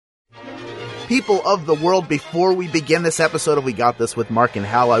people of the world, before we begin this episode of We Got This with Mark and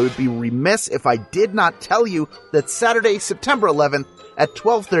Hal, I would be remiss if I did not tell you that Saturday, September 11th at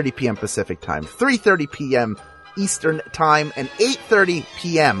 12:30 p.m. Pacific Time, 3:30 p.m. Eastern Time, and 8:30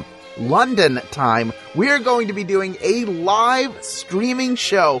 p.m. London Time, we're going to be doing a live streaming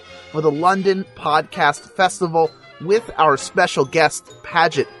show for the London Podcast Festival with our special guest,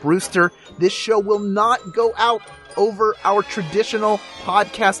 Paget Brewster. This show will not go out over our traditional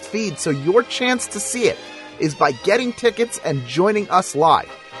podcast feed, so your chance to see it is by getting tickets and joining us live.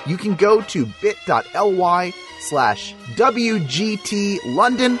 You can go to bit.ly/WGT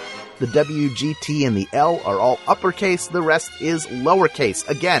London. The WGT and the L are all uppercase, the rest is lowercase.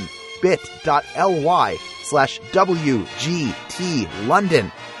 Again, bit.ly/WGT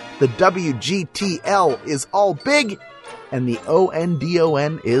London. The WGTL is all big, and the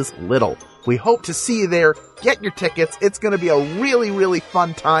ONDON is little. We hope to see you there. Get your tickets. It's going to be a really, really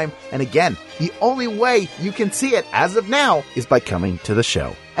fun time. And again, the only way you can see it as of now is by coming to the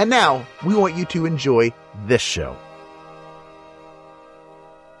show. And now, we want you to enjoy this show.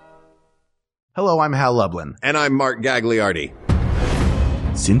 Hello, I'm Hal Lublin. And I'm Mark Gagliardi.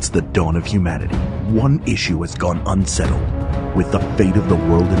 Since the dawn of humanity, one issue has gone unsettled. With the fate of the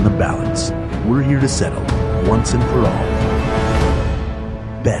world in the balance, we're here to settle, once and for all,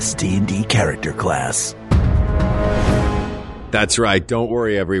 best D&D character class. That's right. Don't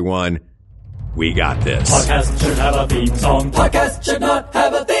worry, everyone. We got this. Podcasts should have a theme song. Podcasts should not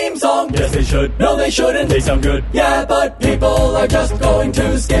have a theme song. Yes, they should. No, they shouldn't. They sound good. Yeah, but people are just going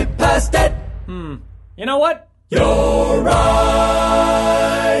to skip past it. You know what? You're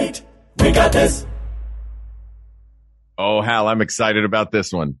right. We got this. Oh, Hal, I'm excited about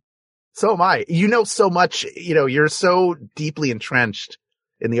this one. So am I. You know so much, you're so deeply entrenched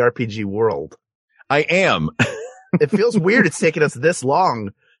in the RPG world. I am. It feels weird it's taken us this long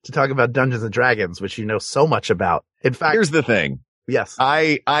to talk about Dungeons and Dragons, which you know so much about. In fact, here's the thing. Yes.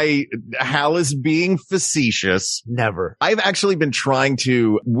 Hal is being facetious. Never. I've actually been trying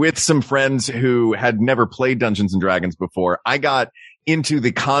to, with some friends who had never played Dungeons and Dragons before, I got into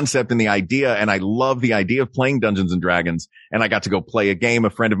the concept and the idea, and I love the idea of playing Dungeons and Dragons, and I got to go play a game.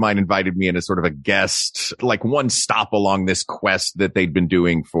 A friend of mine invited me in as sort of a guest, like one stop along this quest that they'd been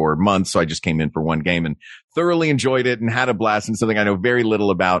doing for months, so I just came in for one game and thoroughly enjoyed it and had a blast, and something I know very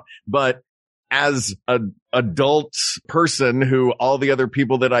little about. But as an adult person who all the other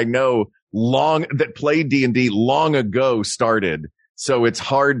people that I know that played D&D long ago started, so it's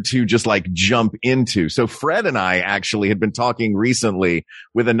hard to just like jump into. So Fred and I actually had been talking recently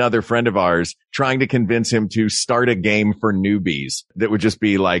with another friend of ours, trying to convince him to start a game for newbies that would just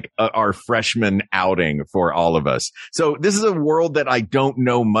be like our freshman outing for all of us. So this is a world that I don't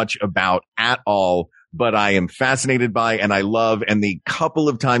know much about at all, but I am fascinated by and I love. And the couple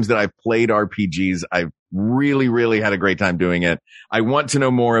of times that I've played RPGs, I've really, really had a great time doing it. I want to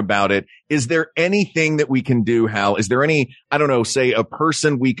know more about it. Is there anything that we can do, Hal? Is there any, I don't know, say a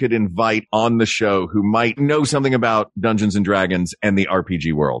person we could invite on the show who might know something about Dungeons and Dragons and the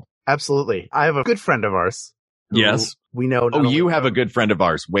RPG world? Absolutely. I have a good friend of ours. Yes. We know. Oh, you have a good friend of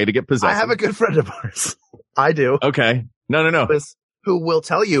ours. Way to get possessive. I have a good friend of ours. I do. Okay. No. Who will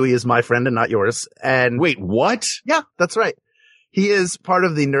tell you he is my friend and not yours. And wait, what? Yeah, that's right. He is part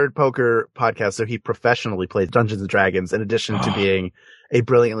of the Nerd Poker podcast, so he professionally plays Dungeons and Dragons in addition to being a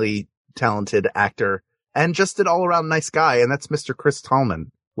brilliantly talented actor and just an all-around nice guy, and that's Mr. Chris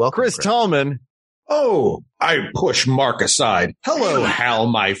Tallman. Welcome, Chris Tallman. Oh, I push Mark aside. Hello, Hal,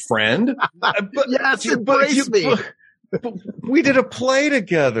 my friend. Yes, embrace me. But we did a play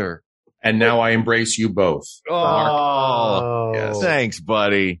together. And now I embrace you both. Oh, yes. Thanks,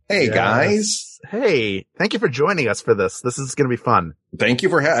 buddy. Hey, yes. guys. Hey, thank you for joining us for this. This is going to be fun. Thank you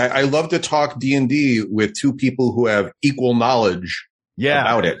for I love to talk D&D with two people who have equal knowledge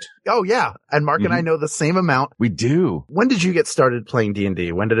about it. Oh, yeah. And Mark and I know the same amount. We do. When did you get started playing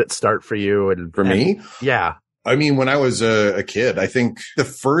D&D? When did it start for you? And for me? Yeah. I mean, when I was a kid, I think the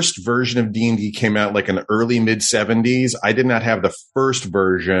first version of D&D came out like in the early mid-70s. I did not have the first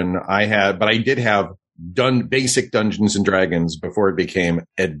version. But I did have basic Dungeons and Dragons before it became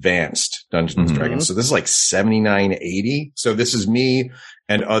advanced Dungeons and Dragons. So this is like 79, 80. So this is me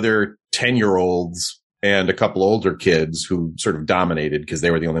and other 10-year-olds and a couple older kids who sort of dominated because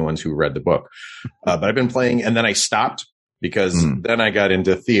they were the only ones who read the book. But I've been playing, and then I stopped because then I got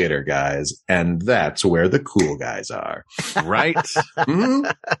into theater, guys, and that's where the cool guys are. Right? And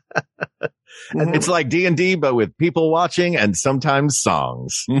it's like D&D, but with people watching and sometimes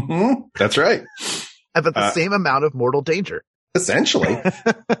songs. That's right. But the same amount of mortal danger. Essentially.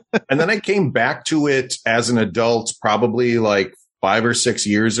 And then I came back to it as an adult, probably like 5 or 6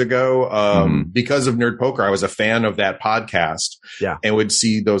 years ago. Because of Nerd Poker, I was a fan of that podcast. Yeah. And would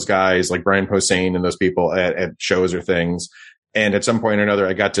see those guys like Brian Posehn and those people at shows or things. And at some point or another,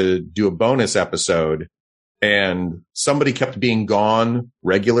 I got to do a bonus episode, and somebody kept being gone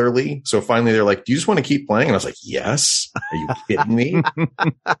regularly. So finally they're like, do you just want to keep playing? And I was like, yes. Are you kidding me?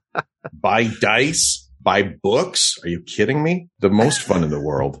 Buy dice, buy books. Are you kidding me? The most fun in the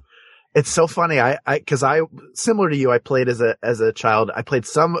world. It's so funny. Cause I, similar to you, I played as a child. I played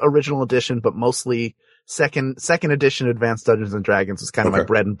some original edition, but mostly second edition Advanced Dungeons and Dragons was kind of my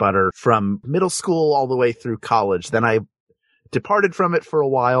bread and butter from middle school all the way through college. Then I departed from it for a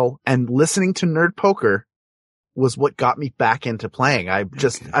while, and listening to Nerd Poker was what got me back into playing. I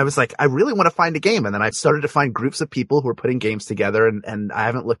was like, I really want to find a game. And then I started to find groups of people who were putting games together, and I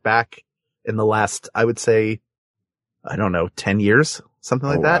haven't looked back in the last, I would say, I don't know, 10 years, something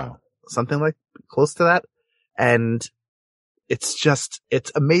like that. Wow. Something like close to that. And it's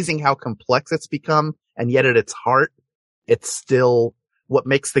amazing how complex it's become. And yet at its heart, it's still what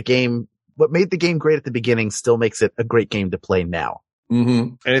made the game great at the beginning still makes it a great game to play now.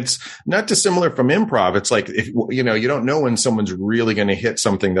 And it's not dissimilar from improv. It's like, if, you don't know when someone's really going to hit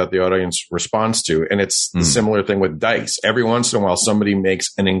something that the audience responds to. And it's the similar thing with dice. Every once in a while, somebody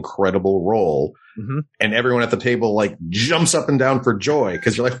makes an incredible roll, and everyone at the table like jumps up and down for joy,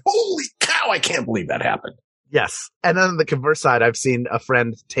 because you're like, holy cow, I can't believe that happened. Yes. And on the converse side, I've seen a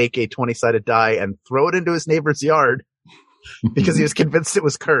friend take a 20-sided die and throw it into his neighbor's yard because he was convinced it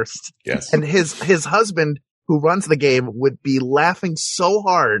was cursed. Yes. And his husband, who runs the game, would be laughing so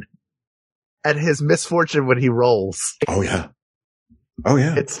hard at his misfortune when he rolls. Oh yeah.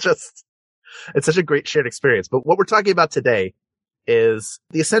 It's such a great shared experience. But what we're talking about today is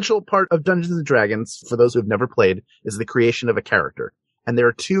the essential part of Dungeons and Dragons, for those who have never played, is the creation of a character. And there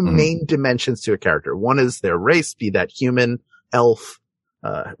are two main dimensions to a character. One is their race, be that human, elf,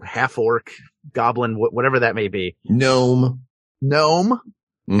 half-orc, goblin, whatever that may be. Gnome.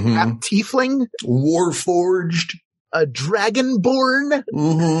 Tiefling. Warforged. A dragonborn.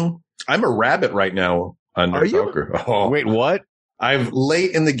 I'm a rabbit right now on Nerd Poker. Oh. Wait, what? I've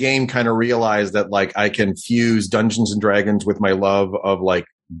late in the game kind of realized that like I can fuse Dungeons and Dragons with my love of like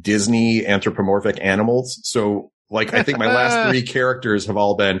Disney anthropomorphic animals. So like, I think my last 3 characters have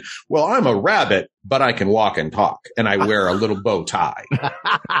all been, well, I'm a rabbit, but I can walk and talk, and I wear a little bow tie.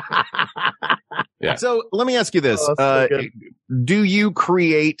 Yeah. So let me ask you this. So do you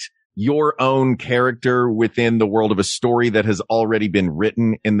create your own character within the world of a story that has already been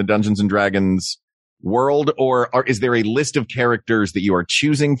written in the Dungeons and Dragons world? Or is there a list of characters that you are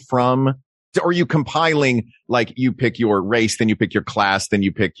choosing from? Or are you compiling, like you pick your race, then you pick your class, then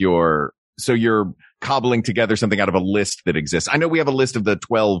you pick so you're cobbling together something out of a list that exists? I know we have a list of the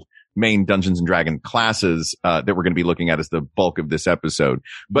 12 main Dungeons and Dragon classes that we're going to be looking at as the bulk of this episode,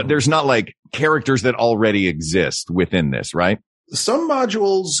 but there's not like characters that already exist within this, right? Some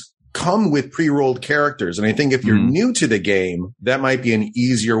modules come with pre-rolled characters, and I think if you're new to the game, that might be an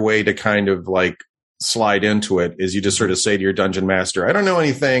easier way to kind of like slide into it, is you just sort of say to your dungeon master, I don't know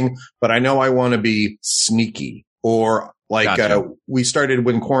anything, but I know I want to be sneaky. Or like, gotcha. We started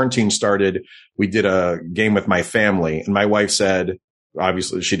when quarantine started, we did a game with my family, and my wife said,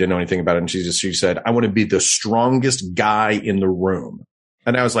 obviously she didn't know anything about it, and she said, I want to be the strongest guy in the room.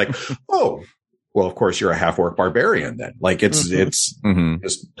 And I was like, oh, well, of course you're a half-orc barbarian then. Like it's just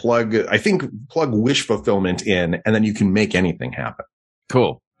plug wish fulfillment in, and then you can make anything happen.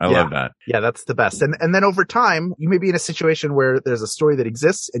 Cool. I love that. Yeah, that's the best. And then over time, you may be in a situation where there's a story that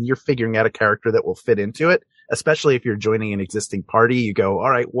exists and you're figuring out a character that will fit into it, especially if you're joining an existing party. You go, all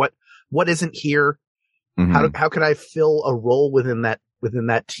right, what isn't here? How can I fill a role within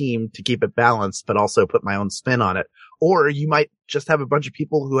that team to keep it balanced, but also put my own spin on it? Or you might just have a bunch of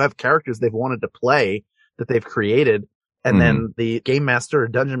people who have characters they've wanted to play that they've created, and then the game master or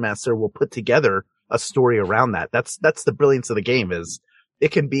dungeon master will put together a story around that. That's the brilliance of the game, is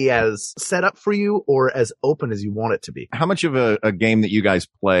it can be as set up for you or as open as you want it to be. How much of a game that you guys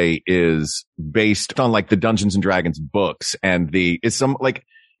play is based on like the Dungeons and Dragons books, and is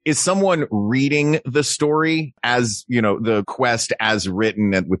someone reading the story as, the quest as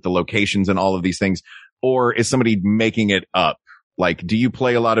written and with the locations and all of these things, or is somebody making it up? Like, do you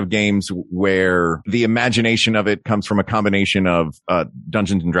play a lot of games where the imagination of it comes from a combination of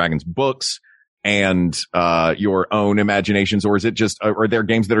Dungeons and Dragons books and your own imaginations, or is it just, are there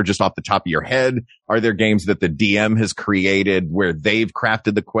games that are just off the top of your head? Are there games that the DM has created where they've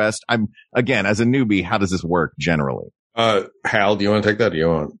crafted the quest? Again, as a newbie, how does this work generally? Hal, do you want to take that? Do you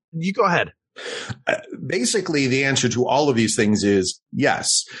want? You go ahead. Basically, the answer to all of these things is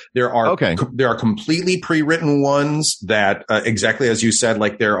yes. There are completely pre-written ones that, exactly as you said,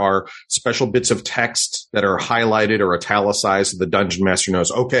 like there are special bits of text that are highlighted or italicized. So the dungeon master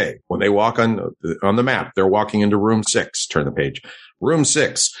knows, okay, when they walk on the map, they're walking into room 6. Turn the page. Room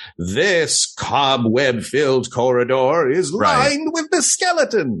 6. This cobweb-filled corridor is lined with the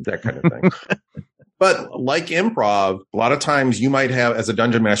skeleton. That kind of thing. But like improv, a lot of times you might have, as a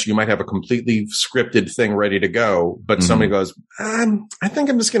dungeon master, you might have a completely scripted thing ready to go, but somebody goes, I think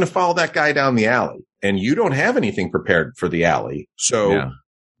I'm just going to follow that guy down the alley. And you don't have anything prepared for the alley. So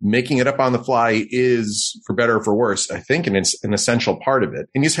making it up on the fly is, for better or for worse, I think an essential part of it.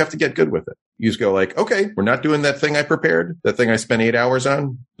 And you just have to get good with it. You just go like, okay, we're not doing that thing I prepared, that thing I spent 8 hours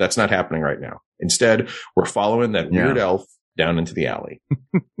on. That's not happening right now. Instead, we're following that weird elf down into the alley.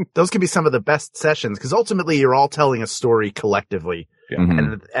 Those can be some of the best sessions because ultimately you're all telling a story collectively. Yeah.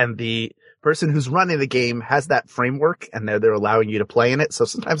 And the person who's running the game has that framework and they're allowing you to play in it. So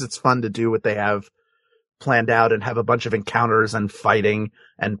sometimes it's fun to do what they have planned out and have a bunch of encounters and fighting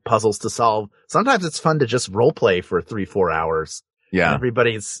and puzzles to solve. Sometimes it's fun to just role play for 3-4 hours. Yeah.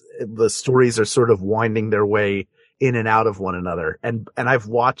 The stories are sort of winding their way in and out of one another. And I've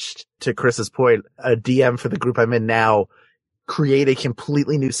watched, to Chris's point, a DM for the group I'm in now create a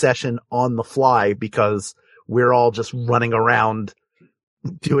completely new session on the fly because we're all just running around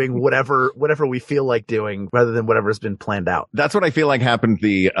doing whatever we feel like doing rather than whatever's been planned out. That's what I feel like happened.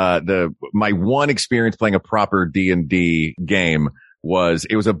 My one experience playing a proper D&D game was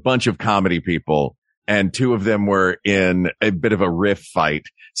it was a bunch of comedy people and 2 of them were in a bit of a riff fight.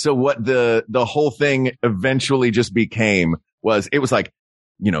 So what the whole thing eventually just became was it was like,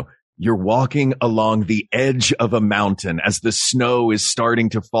 you're walking along the edge of a mountain as the snow is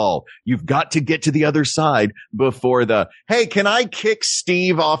starting to fall. You've got to get to the other side before hey, can I kick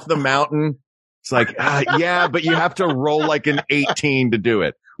Steve off the mountain? It's like, yeah, but you have to roll like an 18 to do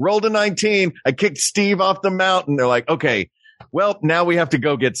it. Rolled a 19. I kicked Steve off the mountain. They're like, okay, well, now we have to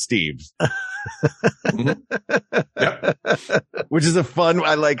go get Steve. Which is a fun,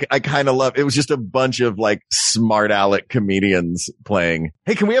 I kind of love, it was just a bunch of like smart aleck comedians playing.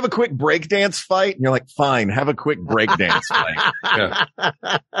 Hey, can we have a quick breakdance fight? And you're like, fine, have a quick breakdance fight.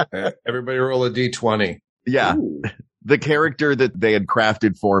 Everybody roll a D20. Yeah. Ooh. The character that they had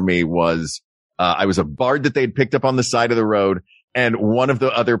crafted for me was, I was a bard that they'd picked up on the side of the road. And one of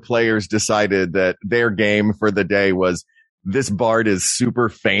the other players decided that their game for the day was, this bard is super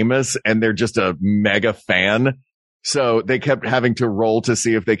famous and they're just a mega fan. So they kept having to roll to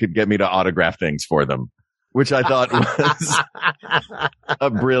see if they could get me to autograph things for them, which I thought was a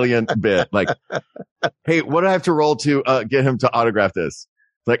brilliant bit. Like, hey, what do I have to roll to get him to autograph this?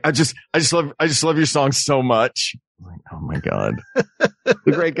 Like, I just love your song so much. Like, oh my God. It's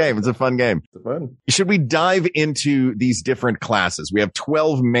a great game. It's a fun game. It's fun. Should we dive into these different classes? We have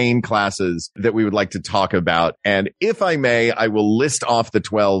 12 main classes that we would like to talk about. And if I may, I will list off the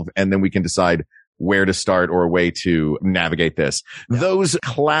 12 and then we can decide where to start or a way to navigate this. Yeah. Those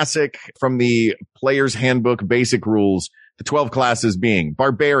classic from the player's handbook basic rules, the 12 classes being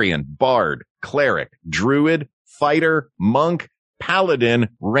barbarian, bard, cleric, druid, fighter, monk, paladin,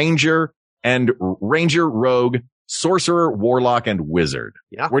 ranger, rogue, sorcerer, warlock, and wizard.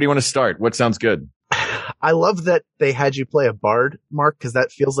 Yeah. Where do you want to start? What sounds good? I love that they had you play a bard, Mark, because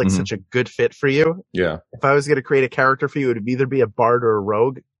that feels like such a good fit for you. Yeah. If I was going to create a character for you, it would either be a bard or a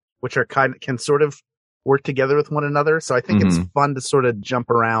rogue, which are can sort of work together with one another. So I think it's fun to sort of jump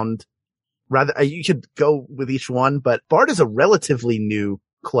around. Rather, you could go with each one, but bard is a relatively new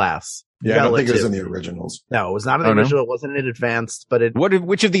class. Yeah, I don't think it was in the originals. No, it was not in the original. No? It wasn't in advanced, but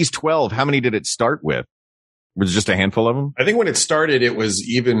which of these 12, how many did it start with? Was it just a handful of them? I think when it started, it was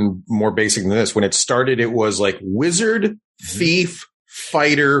even more basic than this. When it started, it was like wizard, thief,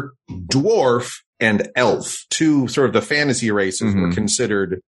 fighter, dwarf, and elf. 2 sort of the fantasy races were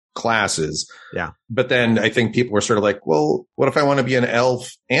considered classes. Yeah. But then I think people were sort of like, well, what if I want to be an elf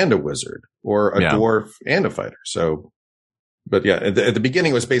and a wizard or a dwarf and a fighter? So, but yeah, at the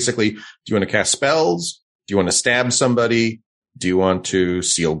beginning it was basically, do you want to cast spells? Do you want to stab somebody? Do you want to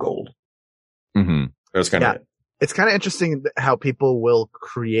seal gold? Mm-hmm. That was kind of it. It's kind of interesting how people will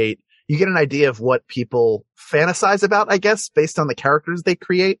create. You get an idea of what people fantasize about, I guess, based on the characters they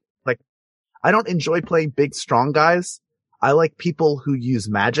create. Like, I don't enjoy playing big, strong guys. I like people who use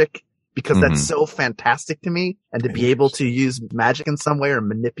magic because that's so fantastic to me. And to be able to use magic in some way or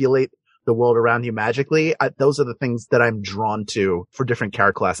manipulate the world around you magically, those are the things that I'm drawn to for different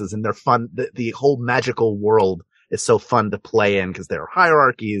character classes. And they're fun. The whole magical world is so fun to play in because there are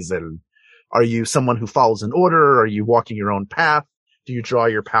hierarchies and are you someone who follows an order? Or are you walking your own path? Do you draw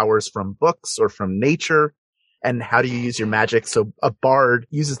your powers from books or from nature? And how do you use your magic? So a bard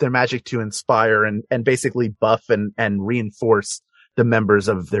uses their magic to inspire and basically buff and reinforce the members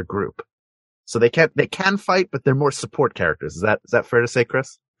of their group. So they can fight, but they're more support characters. Is that fair to say,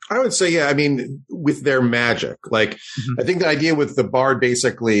 Chris? I would say, yeah. I mean, with their magic, like, I think the idea with the bard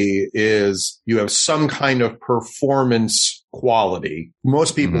basically is you have some kind of performance quality.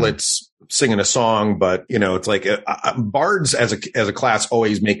 Most people, it's singing a song, but it's like bards as a class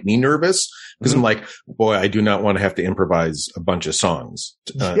always make me nervous because I'm like, boy, I do not want to have to improvise a bunch of songs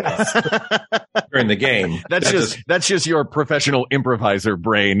during the game. That's just your professional improviser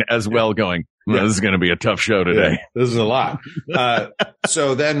brain as well going, this is going to be a tough show today. Yeah, this is a lot.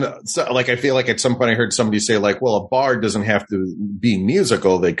 So I feel like at some point I heard somebody say like, well, a bard doesn't have to be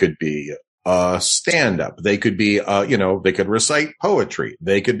musical. They could be stand up. They could be, they could recite poetry.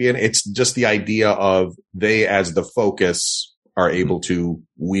 They could be, it's just the idea of they as the focus are able to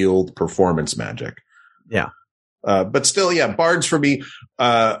wield performance magic. Yeah. But still, yeah, bards for me.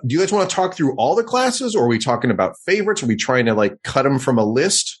 Do you guys want to talk through all the classes, or are we talking about favorites? Are we trying to like cut them from a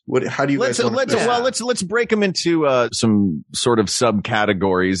list? How do you guys want to let's break them into some sort of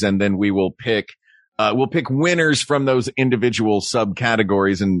subcategories, and then we will pick winners from those individual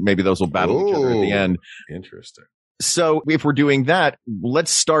subcategories, and maybe those will battle each other at the end. Interesting. So if we're doing that,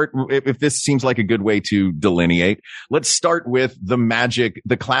 let's start, if this seems like a good way to delineate, let's start with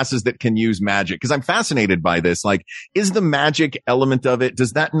the classes that can use magic. Because I'm fascinated by this. Like, is the magic element of it,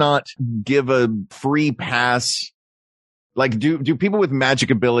 does that not give a free pass? Like, do people with magic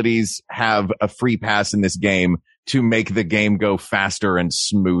abilities have a free pass in this game to make the game go faster and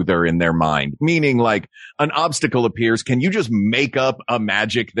smoother in their mind? Meaning, like, an obstacle appears. Can you just make up a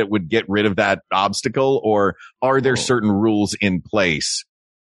magic that would get rid of that obstacle? Or are there certain rules in place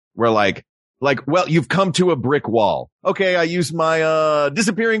where like, well, you've come to a brick wall. Okay, I use my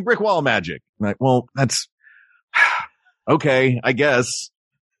disappearing brick wall magic. Like, well, that's okay, I guess.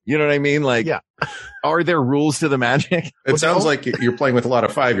 You know what I mean? Like, yeah. Are there rules to the magic? It sounds like you're playing with a lot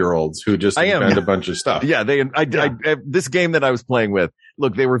of 5-year-olds who just invent a bunch of stuff. Yeah, this game that I was playing with,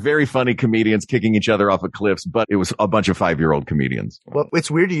 look, they were very funny comedians kicking each other off of cliffs, but it was a bunch of 5-year-old comedians. Well,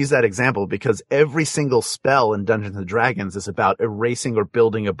 it's weird to use that example because every single spell in Dungeons and Dragons is about erasing or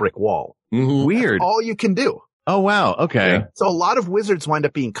building a brick wall. Mm-hmm. Weird. That's all you can do. Oh, wow. Okay. Yeah. So a lot of wizards wind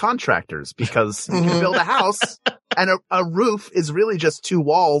up being contractors because you can build a house and a roof is really just two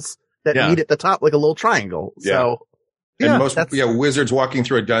walls that meet at the top like a little triangle. Yeah. So and most wizards walking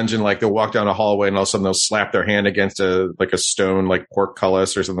through a dungeon, like they'll walk down a hallway and all of a sudden they'll slap their hand against a stone like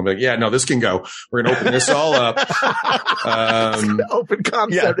portcullis or something like, yeah, no, this can go. We're going to open this all up. Open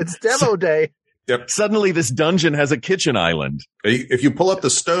concept. Yeah. It's demo day. Yep. Suddenly this dungeon has a kitchen island. If you pull up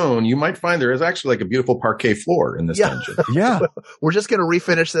the stone, you might find there is actually like a beautiful parquet floor in this dungeon. Yeah. We're just going to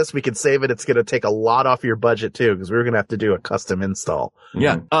refinish this. We can save it. It's going to take a lot off your budget too, because we're going to have to do a custom install.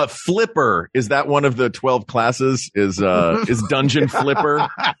 Yeah. Flipper. Is that one of the 12 classes? Is Dungeon Flipper?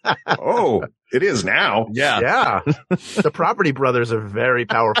 Oh, it is now. Yeah. Yeah. The Property Brothers are very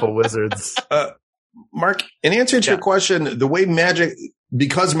powerful wizards. Mark, in answer to your question, the way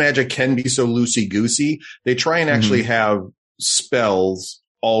because magic can be so loosey-goosey, they try and actually have spells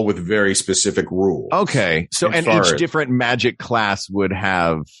all with very specific rules. Okay. So, and each different magic class would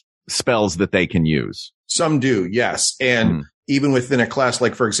have spells that they can use. Some do, yes. And even within a class,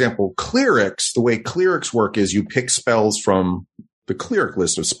 like, for example, clerics, the way clerics work is you pick spells from the cleric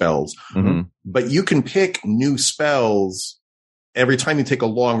list of spells, but you can pick new spells every time you take a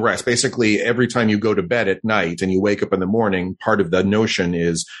long rest. Basically, every time you go to bed at night and you wake up in the morning, part of the notion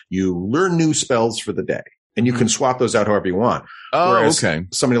is you learn new spells for the day and you can swap those out however you want. Oh, whereas okay.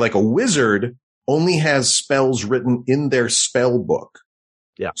 Somebody like a wizard only has spells written in their spell book.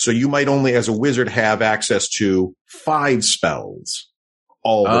 Yeah. So you might only, as a wizard, have access to 5 spells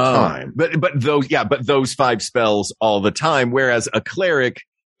all the time. But those 5 spells all the time. Whereas a cleric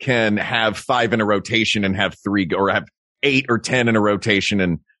can have 5 in a rotation and have 3 or have 8 or 10 in a rotation,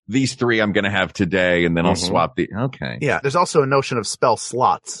 and these 3 I'm going to have today, and then I'll swap okay. Yeah. There's also a notion of spell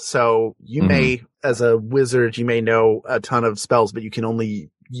slots. So you may, as a wizard, you may know a ton of spells, but you can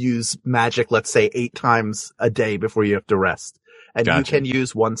only use magic, let's say 8 times a day before you have to rest. And you can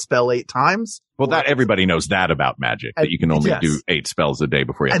use one spell 8 times. Well, that everybody knows that about magic, that you can only do 8 spells a day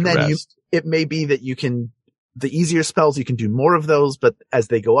before you have to rest. It may be that you can, the easier spells, you can do more of those, but as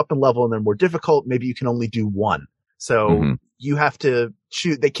they go up in level and they're more difficult, maybe you can only do 1. So you have to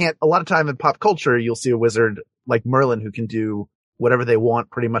choose. They can't, a lot of time in pop culture, you'll see a wizard like Merlin who can do whatever they want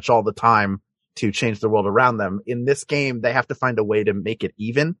pretty much all the time to change the world around them. In this game, they have to find a way to make it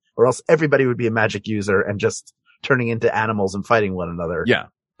even, or else everybody would be a magic user and just turning into animals and fighting one another. Yeah.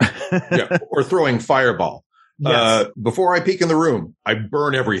 Yeah. Or throwing fireball. Yes. Before I peek in the room, I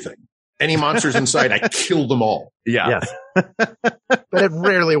burn everything. Any monsters inside, I kill them all. Yeah. Yes. But it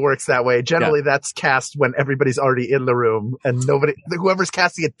rarely works that way. Generally, that's cast when everybody's already in the room and whoever's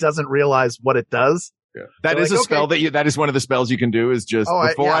casting it doesn't realize what it does. Yeah. That is a spell that is one of the spells you can do is just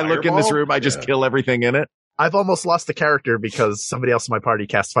before I look in this room, I just kill everything in it. I've almost lost a character because somebody else in my party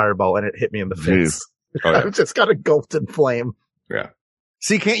cast fireball and it hit me in the face. Oh, yeah. I've just got engulfed in flame. Yeah.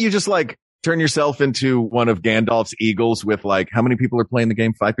 See, can't you just like turn yourself into one of Gandalf's eagles with like, how many people are playing the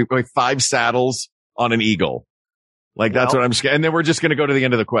game? 5 people, like 5 saddles on an eagle. Like that's what I'm just, and then we're just going to go to the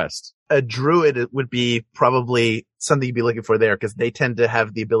end of the quest. A druid would be probably something you'd be looking for there because they tend to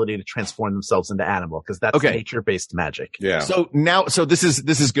have the ability to transform themselves into animal because that's nature-based magic. Yeah. So this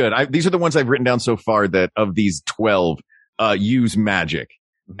is good. These are the ones I've written down so far that of these 12, use magic.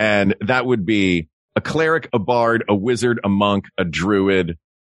 And that would be a cleric, a bard, a wizard, a monk, a druid,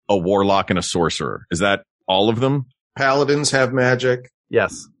 a warlock, and a sorcerer. Is that all of them? Paladins have magic.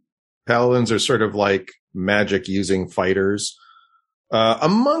 Yes. Paladins are sort of like magic using fighters. A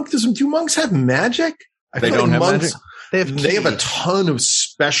monk, do monks have magic? They don't have magic. They have a ton of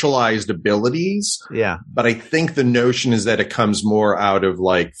specialized abilities. Yeah. But I think the notion is that it comes more out of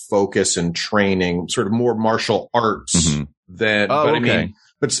like focus and training, sort of more martial arts than, I mean,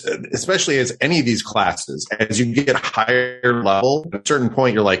 but especially as any of these classes, as you get higher level, at a certain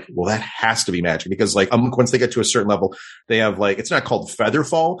point, you're like, well, that has to be magic because like once they get to a certain level, they have like, it's not called feather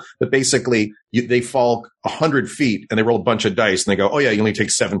fall, but basically they fall 100 feet and they roll a bunch of dice and they go, oh yeah, you only take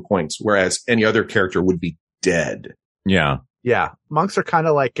 7 points. Whereas any other character would be dead. Yeah. Yeah. Monks are kind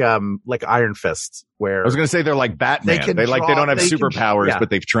of like Iron Fists where I was going to say they're like Batman. They don't have superpowers, but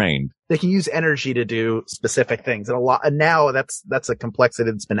they've trained. They can use energy to do specific things. And now that's a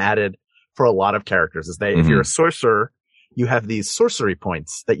complexity that's been added for a lot of characters is if you're a sorcerer, you have these sorcery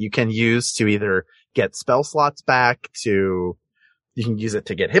points that you can use to either get spell slots back you can use it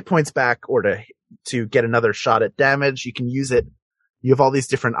to get hit points back or to get another shot at damage. You can use it. You have all these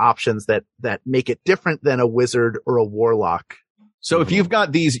different options that make it different than a wizard or a warlock. So if you've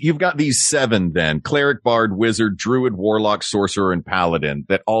got these 7 then, cleric, bard, wizard, druid, warlock, sorcerer, and paladin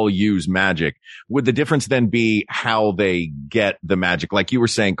that all use magic, would the difference then be how they get the magic? Like you were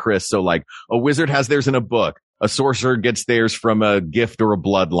saying, Chris, so like a wizard has theirs in a book. A sorcerer gets theirs from a gift or a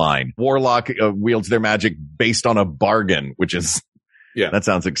bloodline. Warlock wields their magic based on a bargain, which is, that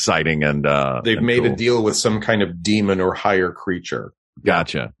sounds exciting. And, they've made a deal with some kind of demon or higher creature.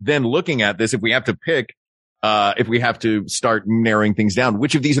 Gotcha. Then looking at this, if we have to pick, if we have to start narrowing things down,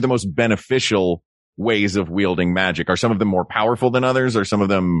 which of these are the most beneficial ways of wielding magic? Are some of them more powerful than others? Or some of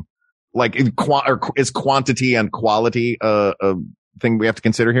them like is quantity and quality a thing we have to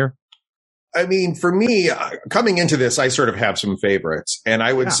consider here? I mean, for me, coming into this, I sort of have some favorites. And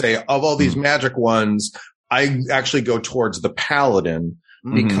I would say of all these magic ones, I actually go towards the paladin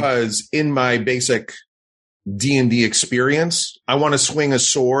because in my basic D&D experience, I want to swing a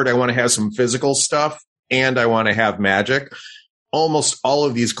sword. I want to have some physical stuff and I want to have magic. Almost all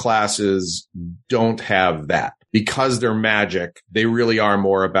of these classes don't have that because they're magic. They really are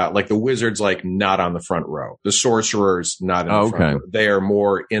more about like the wizard's like not on the front row. The sorcerer's not in the front row. They are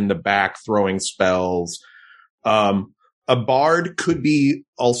more in the back throwing spells. A bard could be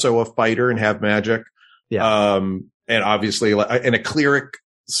also a fighter and have magic. Yeah. And obviously, and a cleric,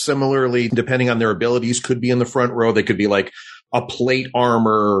 similarly, depending on their abilities, could be in the front row. They could be like a plate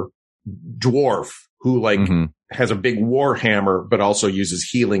armor dwarf who like has a big war hammer, but also uses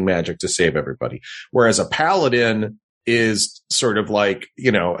healing magic to save everybody. Whereas a paladin is sort of like,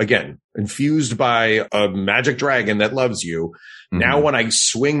 again, infused by a magic dragon that loves you. Now, when I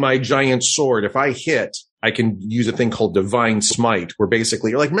swing my giant sword, if I hit, I can use a thing called Divine Smite, where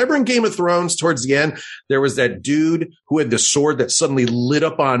basically, like, remember in Game of Thrones towards the end, there was that dude who had the sword that suddenly lit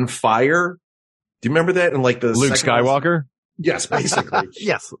up on fire. Do you remember that? And like the Luke Skywalker? Yes, basically.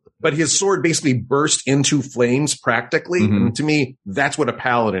 Yes. But his sword basically burst into flames practically. And to me, that's what a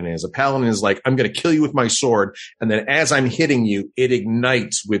paladin is. A paladin is like, I'm going to kill you with my sword. And then as I'm hitting you, it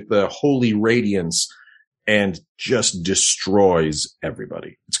ignites with the holy radiance and just destroys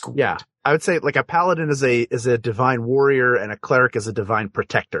everybody. It's cool. Yeah. I would say like a paladin is a divine warrior and a cleric is a divine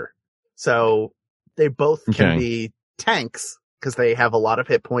protector. So they both can be tanks because they have a lot of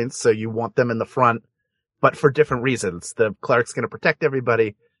hit points. So you want them in the front, but for different reasons. The cleric's going to protect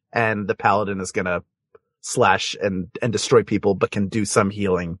everybody and the paladin is going to slash and destroy people, but can do some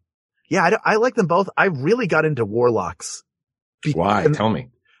healing. Yeah. I like them both. I really got into warlocks. Why? Tell me.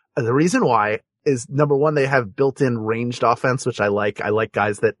 The reason why is number one, they have built-in ranged offense, which I like. I like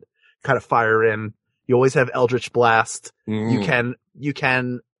guys that kind of fire in. You always have Eldritch Blast. Mm. You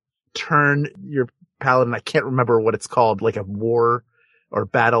can turn your paladin. I can't remember what it's called, like a war or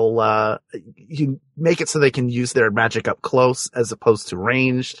battle. You make it so they can use their magic up close as opposed to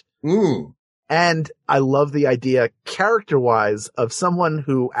ranged. Mm. And I love the idea character-wise of someone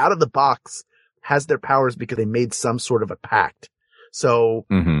who out of the box has their powers because they made some sort of a pact. So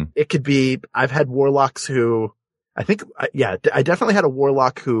it could be, I've had warlocks who I definitely had a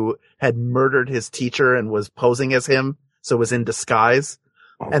warlock who had murdered his teacher and was posing as him. So was in disguise.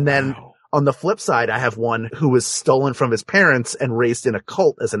 And then on the flip side, I have one who was stolen from his parents and raised in a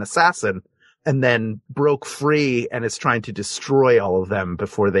cult as an assassin and then broke free and is trying to destroy all of them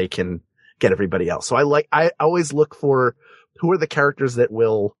before they can get everybody else. So I always look for who are the characters that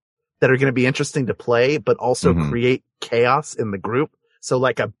are going to be interesting to play, but also create chaos in the group. So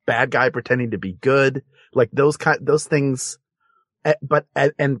like a bad guy pretending to be good, like those things,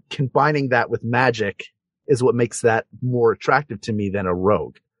 and combining that with magic is what makes that more attractive to me than a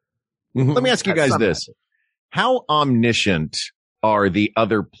rogue. Let me ask you guys this. Magic. How omniscient are the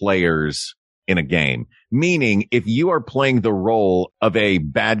other players in a game? Meaning, if you are playing the role of a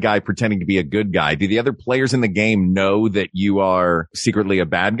bad guy pretending to be a good guy, do the other players in the game know that you are secretly a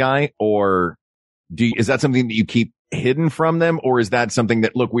bad guy? Or is that something that you keep hidden from them? Or is that something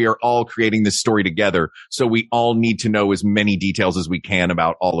that, look, we are all creating this story together, so we all need to know as many details as we can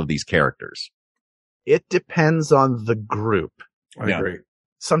about all of these characters? It depends on the group. I agree.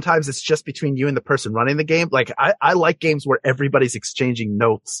 Sometimes it's just between you and the person running the game. Like I like games where everybody's exchanging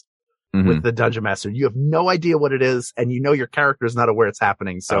notes with the dungeon master. You have no idea what it is, and you know your character is not aware it's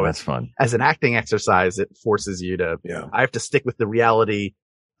happening. So that's fun. As an acting exercise, it forces you to, I have to stick with the reality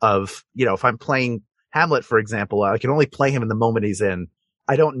of, if I'm playing Hamlet, for example, I can only play him in the moment he's in.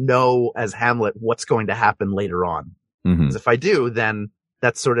 I don't know as Hamlet what's going to happen later on. Because if I do, then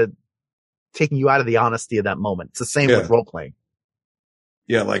that's sort of taking you out of the honesty of that moment. It's the same with role playing.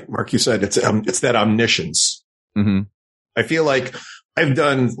 Yeah. Like Mark, you said, it's that omniscience. I feel like I've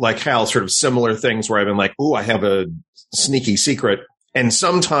done, like Hal, sort of similar things where I've been like, I have a sneaky secret. And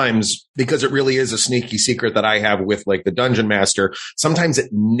sometimes, because it really is a sneaky secret that I have with like the dungeon master, sometimes it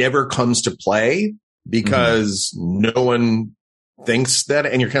never comes to play because no one thinks that.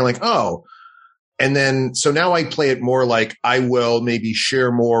 And you're kind of like, and then, so now I play it more like I will maybe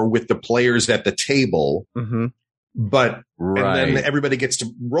share more with the players at the table. But, and then everybody gets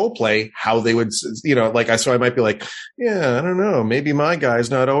to role play how they would, so I might be like, I don't know, maybe my guy's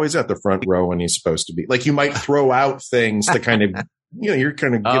not always at the front row when he's supposed to be. Like you might throw out things to kind of, you're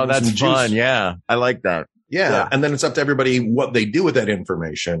kind of giving that's some juice. Fun. Yeah. I like that. Yeah. And then it's up to everybody what they do with that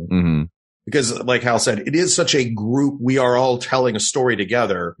information. Because like Hal said, it is such a group. We are all telling a story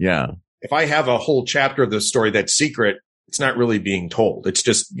together. Yeah. If I have a whole chapter of the story that's secret, it's not really being told. It's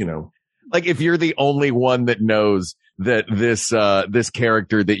just, like if you're the only one that knows that this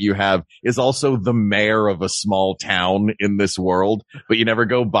character that you have is also the mayor of a small town in this world, but you never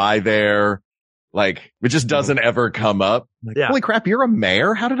go by there. Like it just doesn't ever come up. Like, holy crap, you're a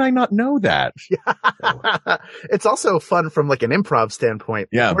mayor? How did I not know that? It's also fun from like an improv standpoint.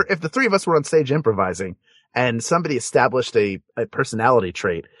 Yeah. If the three of us were on stage improvising and somebody established a personality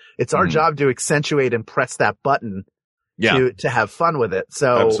trait, it's our job to accentuate and press that button to have fun with it.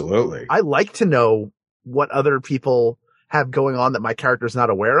 So absolutely. I like to know what other people have going on that my character's not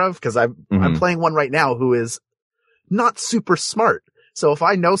aware of, because I'm playing one right now who is not super smart. So if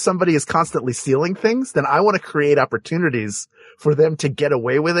I know somebody is constantly stealing things, then I want to create opportunities for them to get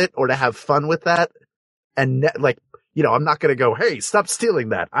away with it or to have fun with that. And I'm not going to go, hey, stop stealing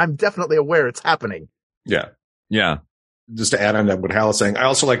that. I'm definitely aware it's happening. Yeah. Yeah. Just to add on to what Hal is saying, I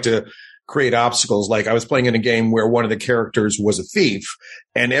also like to create obstacles. Like I was playing in a game where one of the characters was a thief,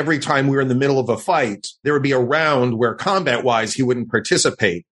 and every time we were in the middle of a fight, there would be a round where combat wise he wouldn't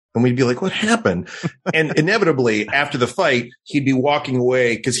participate. And we'd be like, what happened? And inevitably after the fight, he'd be walking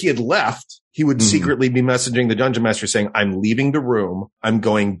away because he had left. He would secretly be messaging the dungeon master saying, I'm leaving the room. I'm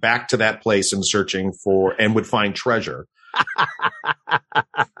going back to that place and searching and would find treasure.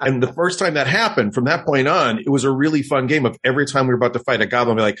 And the first time that happened, from that point on, it was a really fun game of every time we were about to fight a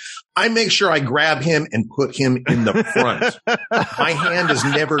goblin, I'd be like, I make sure I grab him and put him in the front. My hand is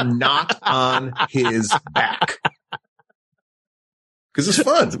never not on his back. Because it's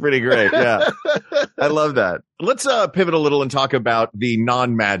fun. It's pretty great. Yeah. I love that. Let's pivot a little and talk about the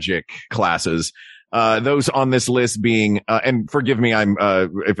non-magic classes. Those on this list being, and forgive me,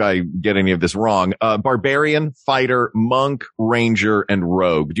 if I get any of this wrong, barbarian, fighter, monk, ranger, and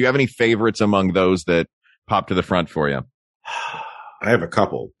rogue. Do you have any favorites among those that pop to the front for you? I have a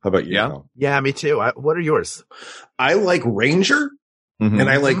couple. How about you? Yeah. Al? Yeah, me too. What are yours? I like ranger and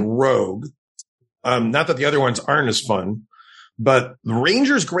I like rogue. Not that the other ones aren't as fun, but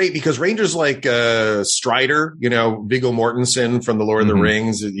Ranger's great because Ranger's like Strider, Viggo Mortensen from the Lord of the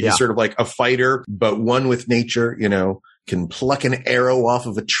Rings. He's sort of like a fighter, but one with nature, can pluck an arrow off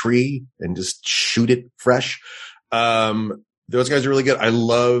of a tree and just shoot it fresh. Those guys are really good. I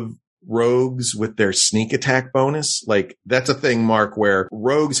love rogues with their sneak attack bonus. Like that's a thing, Mark, where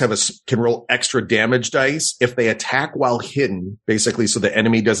rogues can roll extra damage dice if they attack while hidden, basically so the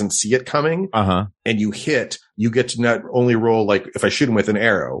enemy doesn't see it coming. And you hit, you get to not only roll, like if I shoot him with an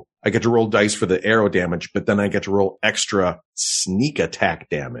arrow, I get to roll dice for the arrow damage, but then I get to roll extra sneak attack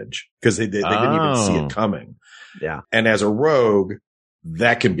damage because they didn't even see it coming. Yeah. And as a rogue,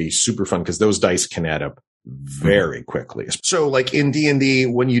 that can be super fun because those dice can add up very quickly. So like in D&D,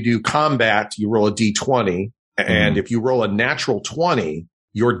 when you do combat, you roll a D20. And if you roll a natural 20,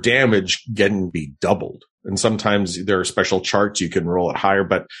 your damage can be doubled. And sometimes there are special charts you can roll it higher,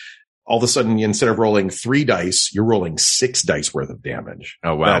 but all of a sudden, instead of rolling 3 dice, you're rolling 6 dice worth of damage.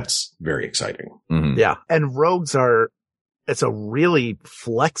 Oh, wow. That's very exciting. Yeah. And rogues it's a really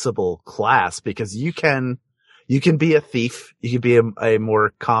flexible class because you can be a thief. You could be a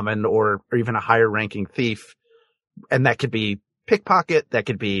more common or even a higher ranking thief. And that could be pickpocket. That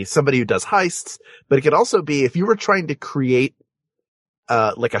could be somebody who does heists, but it could also be if you were trying to create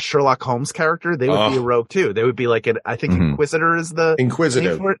like a Sherlock Holmes character, they would be a rogue too. They would be like I think Inquisitor is the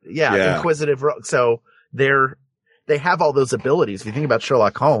Inquisitive. name for it. Yeah. Inquisitive rogue. So they have all those abilities. If you think about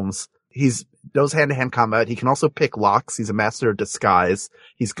Sherlock Holmes, he's knows hand-to-hand combat. He can also pick locks. He's a master of disguise.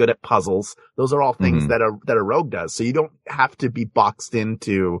 He's good at puzzles. Those are all things that a rogue does. So you don't have to be boxed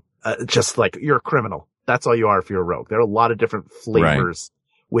into just like you're a criminal. That's all you are if you're a rogue. There are a lot of different flavors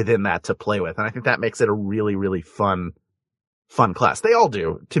within that to play with. And I think that makes it a really, really fun class. They all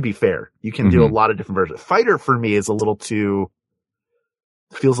do, to be fair. You can do a lot of different versions. Fighter for me is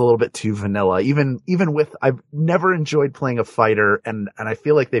feels a little bit too vanilla. Even with, I've never enjoyed playing a fighter and I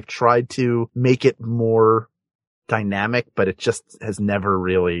feel like they've tried to make it more dynamic, but it just has never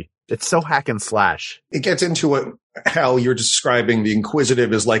really, it's so hack and slash. It gets into how you're describing the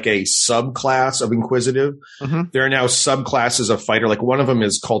Inquisitive is like a subclass of Inquisitive. There are now subclasses of fighter. Like one of them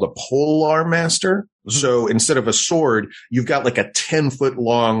is called a Polearm Master. So instead of a sword, you've got like a 10-foot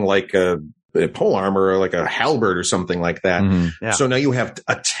long, like a polearm or like a halberd or something like that. Yeah. So now you have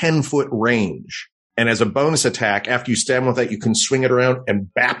a 10-foot range. And as a bonus attack, after you stab him with that, you can swing it around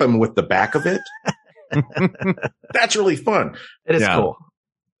and bap him with the back of it. That's really fun. It is cool.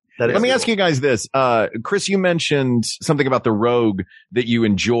 Let me ask you guys this. Chris, you mentioned something about the rogue that you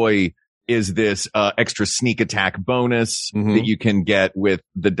enjoy is this extra sneak attack bonus that you can get with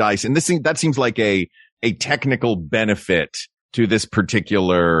the dice. And that seems like a technical benefit to this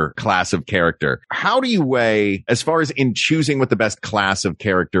particular class of character. How do you weigh, as far as in choosing what the best class of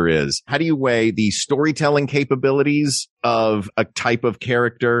character is, how do you weigh the storytelling capabilities of a type of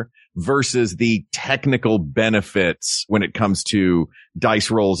character versus the technical benefits when it comes to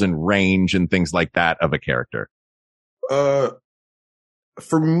dice rolls and range and things like that of a character?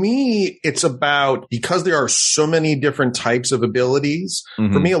 For me, it's about, because there are so many different types of abilities,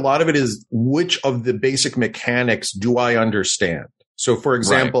 for me, a lot of it is which of the basic mechanics do I understand? So for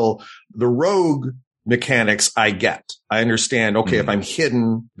example, the rogue mechanics I get. I understand, okay, if I'm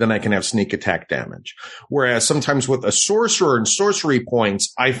hidden, then I can have sneak attack damage. Whereas sometimes with a sorcerer and sorcery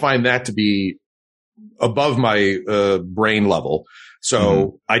points, I find that to be above my brain level.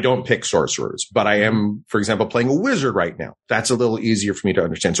 So I don't pick sorcerers, but I am, for example, playing a wizard right now. That's a little easier for me to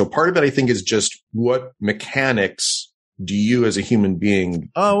understand. So part of it, I think, is just what mechanics do you as a human being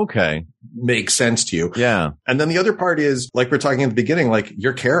make sense to you? Yeah. And then the other part is, like we're talking at the beginning, like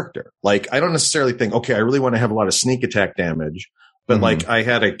your character. Like I don't necessarily think, okay, I really want to have a lot of sneak attack damage. But like I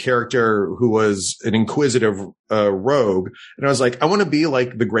had a character who was an inquisitive rogue, and I was like, I want to be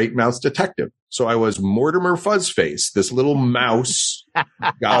like the Great Mouse Detective. So I was Mortimer Fuzzface, this little mouse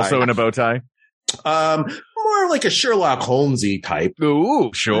guy. Also in a bow tie? More like a Sherlock Holmesy type.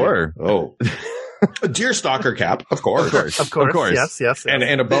 Ooh, sure. Oh. A deerstalker cap, of course. Of course. Yes.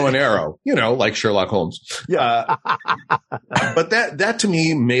 And a bow and arrow, like Sherlock Holmes. Yeah. But that to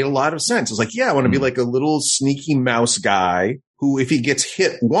me made a lot of sense. I was like, yeah, I want to be like a little sneaky mouse guy who, if he gets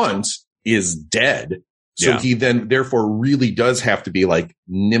hit once, is dead. So he then therefore really does have to be like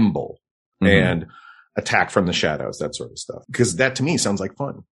nimble and attack from the shadows, that sort of stuff. Because that to me sounds like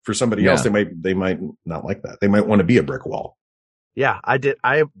fun. For somebody else, they might not like that. They might want to be a brick wall. Yeah, I did.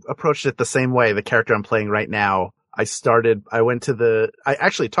 I approached it the same way. The character I'm playing right now, I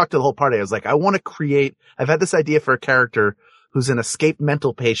actually talked to the whole party. I was like, I've had this idea for a character who's an escaped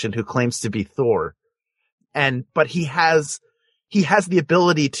mental patient who claims to be Thor. But he has he has the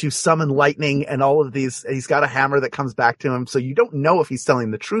ability to summon lightning and all of these. He's got a hammer that comes back to him. So you don't know if he's telling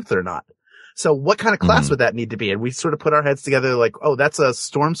the truth or not. So what kind of class would that need to be? And we sort of put our heads together like, oh, that's a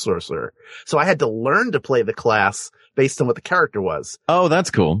storm sorcerer. So I had to learn to play the class based on what the character was. Oh,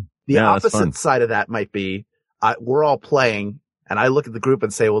 that's cool. The opposite side of that might be, we're all playing and I look at the group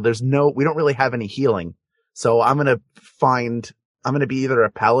and say, well, we don't really have any healing. So I'm going to be either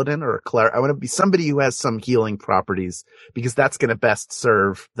a paladin or a cleric. I want to be somebody who has some healing properties because that's going to best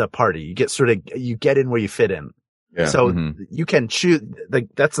serve the party. You get in where you fit in. Yeah. So you can choose,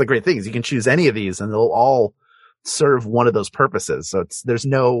 that's the great thing is you can choose any of these and they'll all serve one of those purposes. So there's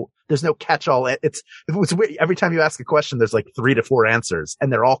no catch all. It's weird. Every time you ask a question, there's like 3 to 4 answers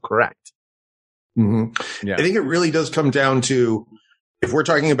and they're all correct. Mm-hmm. Yeah. I think it really does come down to, if we're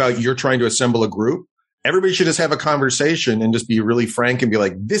talking about you're trying to assemble a group, everybody should just have a conversation and just be really frank and be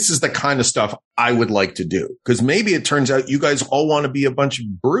like, this is the kind of stuff I would like to do. Because maybe it turns out you guys all want to be a bunch of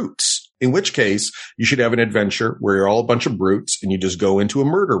brutes, in which case you should have an adventure where you're all a bunch of brutes and you just go into a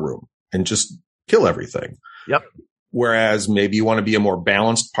murder room and just kill everything. Yep. Whereas maybe you want to be a more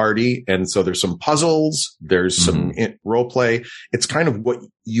balanced party. And so there's some puzzles, there's some role play. It's kind of what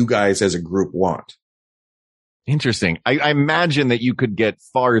you guys as a group want. Interesting. I imagine that you could get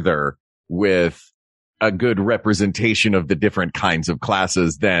farther with a good representation of the different kinds of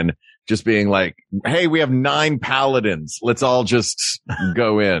classes than just being like, hey, we have 9 paladins. Let's all just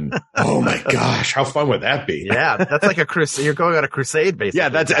go in. Oh my gosh. How fun would that be? Yeah. That's like a crusade. You're going on a crusade, basically. Yeah.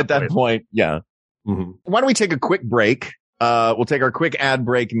 That's at that point. Yeah. Mm-hmm. Why don't we take a quick break? We'll take our quick ad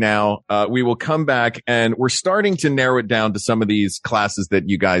break now. We will come back and we're starting to narrow it down to some of these classes that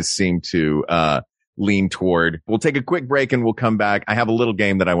you guys seem to, lean toward. We'll take a quick break and we'll come back. I have a little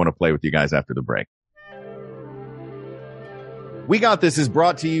game that I want to play with you guys after the break. We Got This is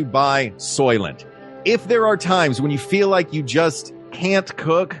brought to you by Soylent. If there are times when you feel like you just can't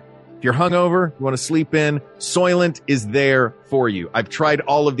cook, if you're hungover, you want to sleep in, Soylent is there for you. I've tried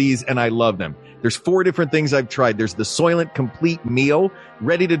all of these and I love them. There's 4 different things I've tried. There's the Soylent Complete Meal,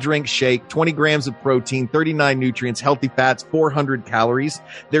 ready to drink shake, 20 grams of protein, 39 nutrients, healthy fats, 400 calories.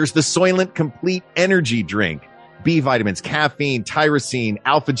 There's the Soylent Complete Energy Drink. B vitamins, caffeine, tyrosine,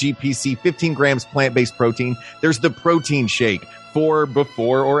 alpha GPC, 15 grams plant-based protein. There's the protein shake for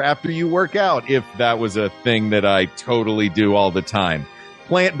before or after you work out, if that was a thing that I totally do all the time.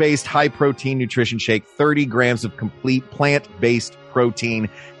 Plant-based high-protein nutrition shake, 30 grams of complete plant-based protein.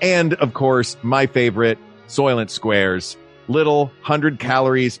 And, of course, my favorite, Soylent Squares. Little, 100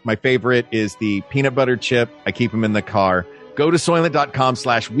 calories. My favorite is the peanut butter chip. I keep them in the car. Go to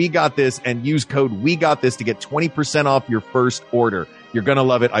Soylent.com/WeGotThis and use code WeGotThis to get 20% off your first order. You're going to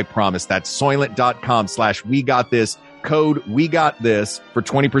love it. I promise. That's Soylent.com/WeGotThis. Code WeGotThis for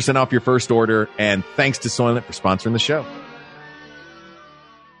 20% off your first order. And thanks to Soylent for sponsoring the show.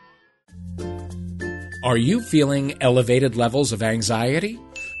 Are you feeling elevated levels of anxiety?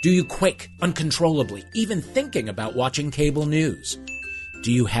 Do you quake uncontrollably, even thinking about watching cable news?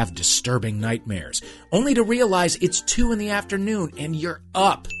 Do you have disturbing nightmares, only to realize it's 2 p.m. and you're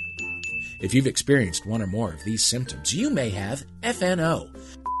up? If you've experienced one or more of these symptoms, you may have FNO,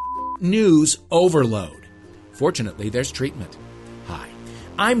 news overload. Fortunately, there's treatment. Hi,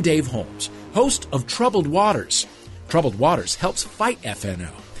 I'm Dave Holmes, host of Troubled Waters. Troubled Waters helps fight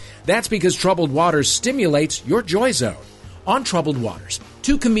FNO. That's because Troubled Waters stimulates your joy zone. On Troubled Waters,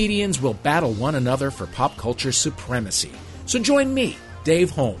 2 comedians will battle one another for pop culture supremacy. So join me,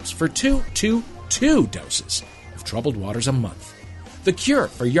 Dave Holmes, for 2 doses of Troubled Waters a month. The cure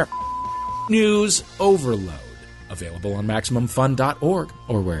for your news overload. Available on MaximumFun.org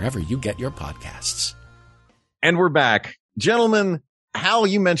or wherever you get your podcasts. And we're back. Gentlemen, Hal,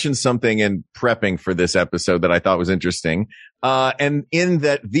 you mentioned something in prepping for this episode that I thought was interesting. And in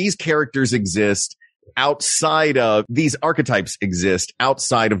that these characters exist outside of, these archetypes exist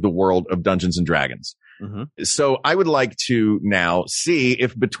outside of the world of Dungeons and Dragons. Mm-hmm. So I would like to now see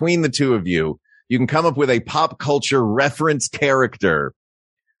if between the two of you, you can come up with a pop culture reference character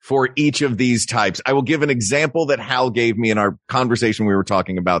for each of these types. I will give an example that Hal gave me in our conversation. We were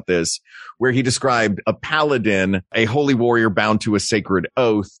talking about this, where he described a paladin, a holy warrior bound to a sacred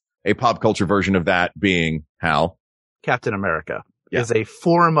oath, a pop culture version of that being Hal. Captain America is a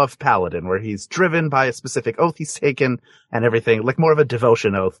form of paladin where he's driven by a specific oath he's taken and everything, like more of a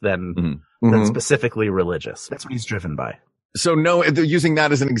devotion oath than specifically religious. That's what he's driven by. So no, using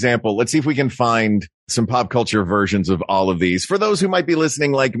that as an example, let's see if we can find some pop culture versions of all of these. For those who might be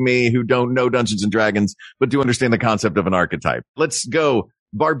listening like me, who don't know Dungeons and Dragons, but do understand the concept of an archetype. Let's go.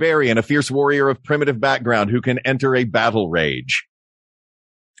 Barbarian, a fierce warrior of primitive background who can enter a battle rage.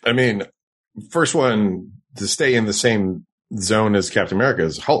 I mean, first one to stay in the same zone as Captain America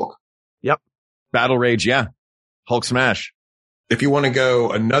is Hulk. Yep. Battle Rage, yeah. Hulk smash. If you want to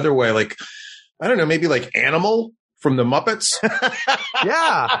go another way, like, I don't know, maybe like Animal from the Muppets.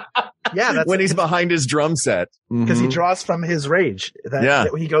 Yeah. Yeah. That's When he's behind his drum set. because he draws from his rage.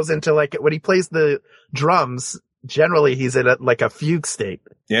 That he goes into like, when he plays the drums, generally he's in like a fugue state.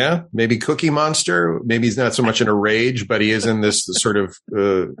 Yeah, maybe Cookie Monster. Maybe he's not so much in a rage, but he is in this sort of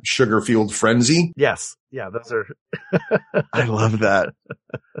sugar-fueled frenzy. Yes. Yeah, those are. I love that.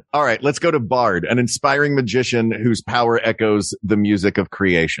 All right, let's go to Bard, an inspiring magician whose power echoes the music of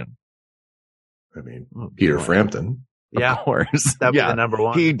creation. I mean, Peter Frampton. Yeah. Of course. That'd be the number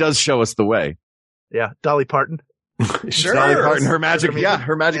one. He does show us the way. Yeah. Dolly Parton. Sure. Dolly Parton, her magic,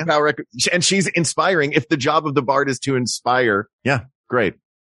 her magic Yeah. power, and she's inspiring. If the job of the Bard is to inspire, yeah, great.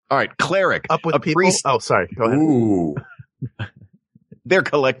 All right, cleric, Up with a people. priest. Oh, sorry. Go ahead. Ooh. They're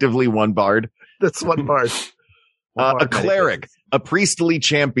collectively one Bard. That's one part. A cleric, a priestly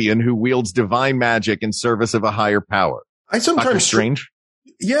champion who wields divine magic in service of a higher power. I Doctor sometimes Strange.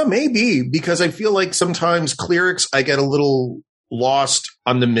 Yeah, maybe, because I feel like sometimes clerics, I get a little lost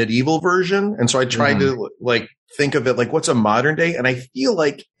on the medieval version. And so I try to like think of it like, what's a modern day? And I feel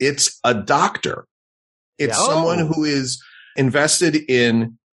like it's a doctor. It's someone who is invested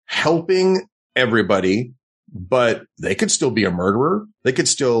in helping everybody, but they could still be a murderer. They could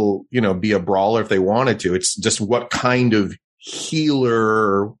still, be a brawler if they wanted to. It's just what kind of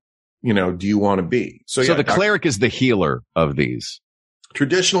healer, do you want to be? So the cleric is the healer of these.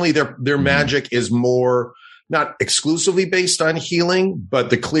 Traditionally, their magic is more not exclusively based on healing, but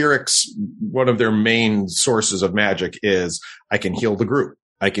the clerics, one of their main sources of magic is I can heal the group.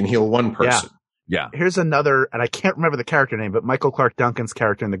 I can heal one person. Yeah. Here's another, and I can't remember the character name, but Michael Clark Duncan's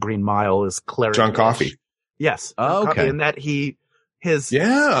character in The Green Mile is cleric. John Coffey. Yes. Oh, okay. And that his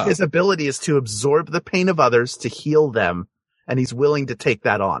ability is to absorb the pain of others, to heal them, and he's willing to take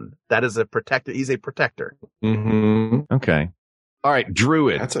that on. That is a protector. He's a protector. Mm-hmm. Okay. All right.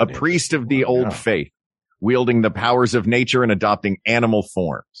 Druid, That's a priest of the old faith, wielding the powers of nature and adopting animal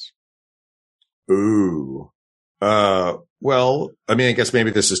forms. Ooh. Well, I mean, I guess maybe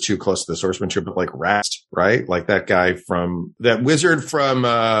this is too close to the source material, but like Rast, right? Like that guy that wizard from,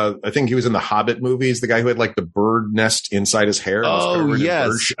 I think he was in the Hobbit movies, the guy who had like the bird nest inside his hair. Oh,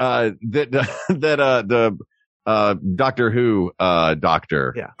 yes. The Doctor Who,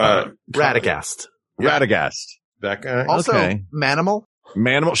 doctor. Yeah. Radagast. Radagast. That guy. Also, Okay. Manimal.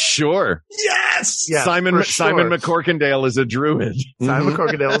 Manimal. Sure. Yes. Yeah, Simon for sure. McCorkindale is a druid. Simon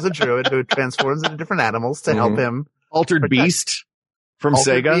McCorkindale is a druid who transforms into different animals to help him. Altered Protect. Beast from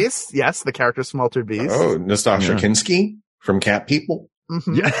Altered Sega. Beast. Yes, the characters from Altered Beast. Oh, Nastasha Kinski from Cat People.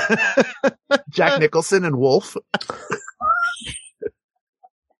 Mhm. Yeah. Jack Nicholson and Wolf.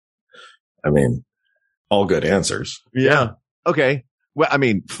 I mean, all good answers. Yeah. Okay. Well, I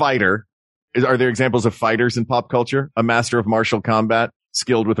mean, fighter. Are there examples of fighters in pop culture? A master of martial combat,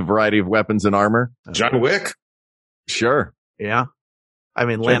 skilled with a variety of weapons and armor? John Wick. Sure. Yeah. I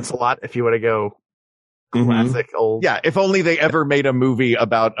mean, Lancelot, if you want to go classic old. Yeah. If only they ever made a movie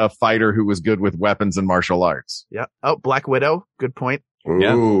about a fighter who was good with weapons and martial arts. Yeah. Oh, Black Widow. Good point.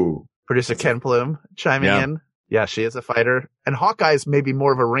 Ooh. Producer Ken Plume chiming in. Yeah, she is a fighter. And Hawkeye's maybe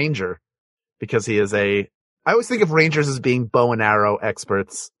more of a ranger because he is I always think of rangers as being bow and arrow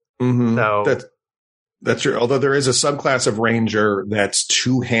experts. Mm-hmm. So that's true. Although there is a subclass of ranger that's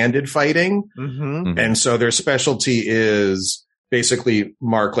two-handed fighting. Mm-hmm. And so their specialty is basically,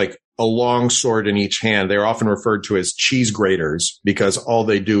 Mark, like a long sword in each hand. They're often referred to as cheese graters because all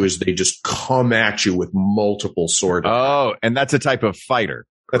they do is they just come at you with multiple swords. Oh, and that's a type of fighter.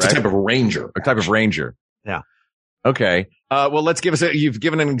 That's right? a type of ranger. A type of ranger. Yeah. Okay. Well, let's you've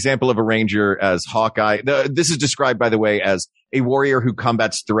given an example of a ranger as Hawkeye. This is described, by the way, as a warrior who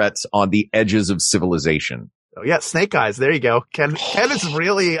combats threats on the edges of civilization. Oh, yeah. Snake Eyes. There you go. Ken is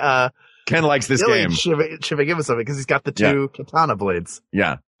really, Ken likes this really game. should I give us something? Because he's got the two katana blades.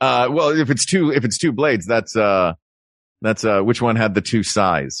 Yeah. Well, if it's two blades, that's which one had the two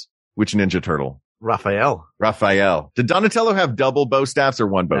sides? Which Ninja Turtle? Raphael. Did Donatello have double bow staffs or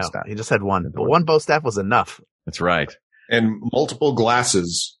one bow No, staff? he just had one. But one bow staff was enough. That's right. And multiple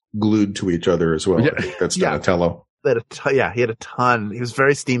glasses glued to each other as well. Yeah. I think that's Donatello. He had a ton. He was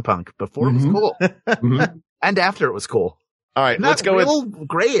very steampunk. Before it was cool. Mm-hmm. And after it was cool. All right, let's go real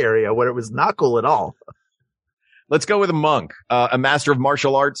gray area where it was not cool at all. Let's go with a monk, a master of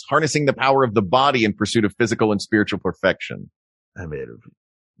martial arts, harnessing the power of the body in pursuit of physical and spiritual perfection. I mean,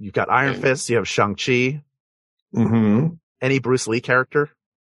 you've got Iron Fist, you have Shang-Chi. Mm-hmm. Any Bruce Lee character?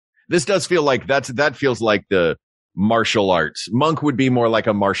 This does feel like that feels like the martial arts. Monk would be more like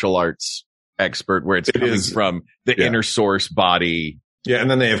a martial arts expert where it's coming from the inner source body. Yeah.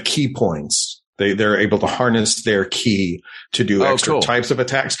 And then they have key points. They're able to harness their key to do extra types of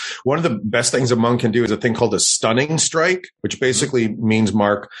attacks. One of the best things a monk can do is a thing called a stunning strike, which basically means,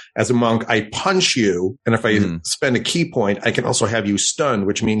 Mark, as a monk, I punch you. And if I spend a key point, I can also have you stunned,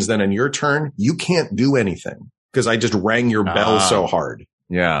 which means then in your turn, you can't do anything because I just rang your bell so hard.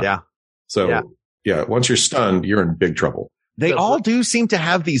 Yeah. Yeah. So once you're stunned, you're in big trouble. They all do seem to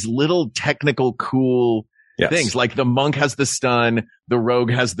have these little technical cool things. Like the monk has the stun, the rogue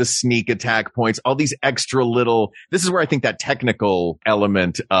has the sneak attack points, all these extra little, this is where I think that technical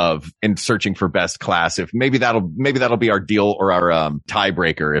element of in searching for best class, if maybe that'll be our deal or our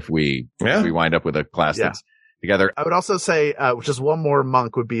tiebreaker if we wind up with a class that's together. I would also say, just one more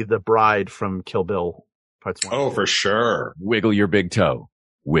monk would be the bride from Kill Bill parts 1. Oh, for sure. Wiggle your big toe.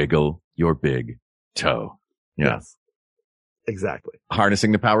 Wiggle your big toe. Yeah. Yes. Exactly.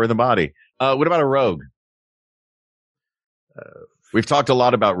 Harnessing the power of the body. What about a rogue? We've talked a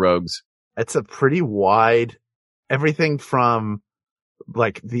lot about rogues. It's a pretty wide, everything from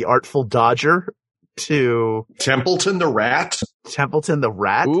like the Artful Dodger to Templeton the Rat.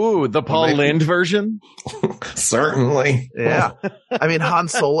 Ooh, the Paul Lynde version? Certainly. Yeah. I mean, Han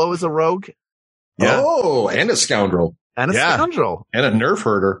Solo is a rogue. Yeah. Oh, and a scoundrel. And a scoundrel. And a nerf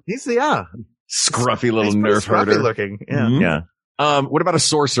herder. He's scruffy little nerf herder. Looking. Yeah. Mm-hmm. Yeah. What about a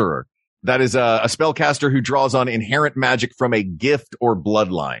sorcerer? That is a spellcaster who draws on inherent magic from a gift or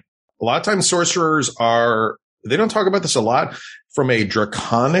bloodline. A lot of times sorcerers they don't talk about this a lot, from a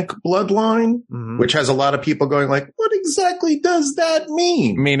draconic bloodline, which has a lot of people going like, what exactly does that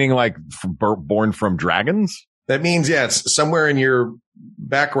mean? Meaning like born from dragons? That means, it's somewhere in your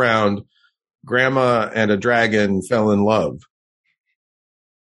background, grandma and a dragon fell in love.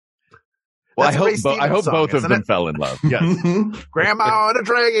 Well, I hope both of them fell in love. Yes. Grandma and a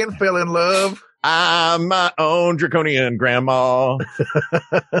dragon fell in love. I'm my own draconian grandma.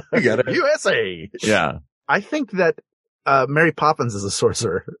 You got it. USA. Yeah. I think that Mary Poppins is a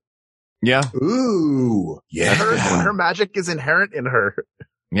sorcerer. Yeah. Ooh. Yeah. Her magic is inherent in her.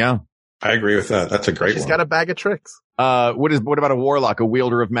 Yeah. I agree with that. That's a great one. She's got a bag of tricks. What about a warlock, a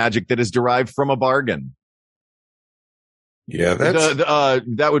wielder of magic that is derived from a bargain? Yeah,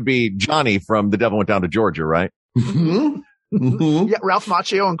 that would be Johnny from The Devil Went Down to Georgia, right? Yeah, Ralph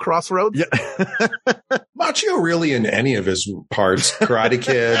Macchio in Crossroads. Yeah. Macchio really in any of his parts. Karate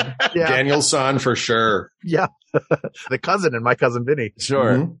Kid, Daniel San for sure. Yeah. The cousin in My Cousin Vinny.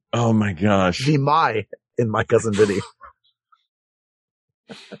 Sure. Mm-hmm. Oh my gosh. The Mai in My Cousin Vinny.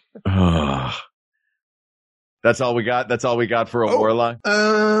 That's all we got. That's all we got for a warlock.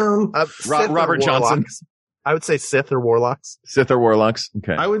 Robert Johnson. I would say Sith or Warlocks.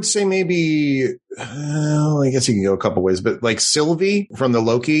 Okay. I would say maybe, I guess you can go a couple ways, but like Sylvie from the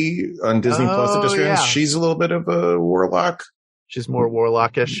Loki on Disney Plus that just ran, she's a little bit of a warlock. She's more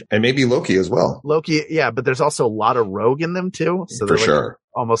warlockish. And maybe Loki as well. Loki, yeah, but there's also a lot of rogue in them too. So for sure.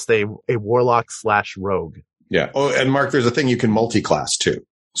 Almost a warlock / rogue. Yeah. Oh, and Mark, there's a thing you can multi-class too.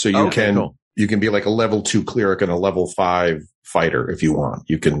 So you can be like a level 2 cleric and a level 5 fighter if you want.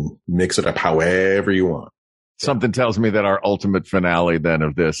 You can mix it up however you want. Something tells me that our ultimate finale then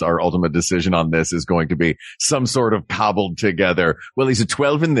of this, our ultimate decision on this is going to be some sort of cobbled together. Well, he's a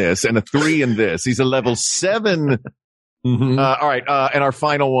 12 in this and a 3 in this. He's a level 7. Mm-hmm. All right. And our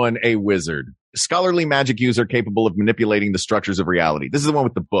final one, a wizard. Scholarly magic user capable of manipulating the structures of reality. This is the one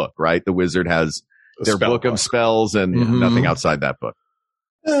with the book, right? The wizard has their book of spells and nothing outside that book.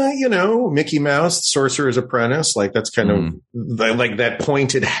 Mickey Mouse, Sorcerer's Apprentice, like that's kind of like that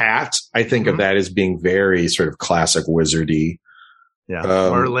pointed hat. I think of that as being very sort of classic wizardy. Yeah.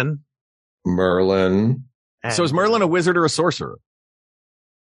 Merlin. So is Merlin a wizard or a sorcerer?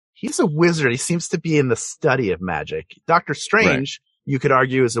 He's a wizard. He seems to be in the study of magic. Doctor Strange, you could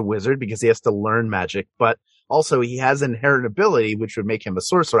argue, is a wizard because he has to learn magic, but also he has inherent ability, which would make him a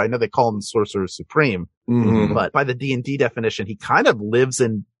sorcerer. I know they call him Sorcerer Supreme, but by the D&D definition, he kind of lives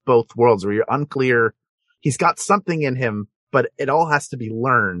in both worlds where you're unclear. He's got something in him, but it all has to be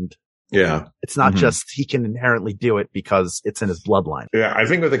learned. Yeah. It's not just he can inherently do it because it's in his bloodline. Yeah. I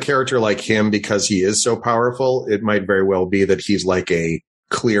think with a character like him, because he is so powerful, it might very well be that he's like a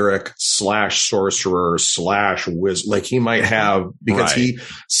cleric / sorcerer / wizard. Like he might have, because he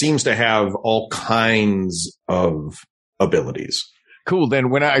seems to have all kinds of abilities. Cool. Then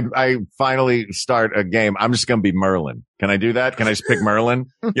when I finally start a game, I'm just going to be Merlin. Can I do that? Can I just pick Merlin?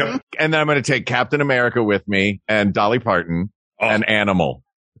 Yep. And then I'm going to take Captain America with me and Dolly Parton and Animal.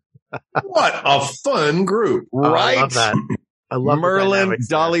 What a fun group. Right? I love that. I love Merlin,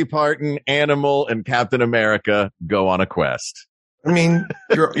 Dolly Parton, Animal, and Captain America go on a quest. I mean,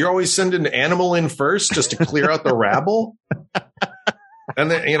 you're always sending an animal in first just to clear out the rabble. And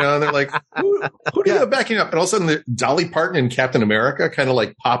then, they're like, who do you have backing up? And all of a sudden, Dolly Parton and Captain America kind of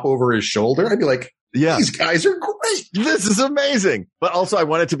like pop over his shoulder. I'd be like, these guys are great. This is amazing. But also, I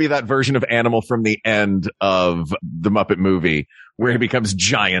want it to be that version of Animal from the end of the Muppet movie where he becomes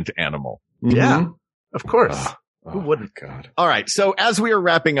giant animal. Yeah, of course. Who wouldn't? God. All right. So as we are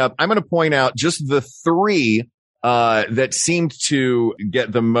wrapping up, I'm going to point out just the three that seemed to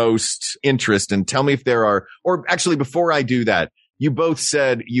get the most interest, and tell me if there are, or actually before I do that, you both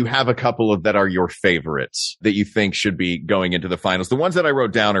said you have a couple of that are your favorites that you think should be going into the finals. The ones that I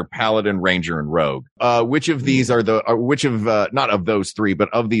wrote down are Paladin, Ranger, and Rogue. Which of these not of those three, but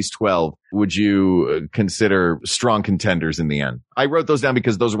of these 12 would you consider strong contenders in the end? I wrote those down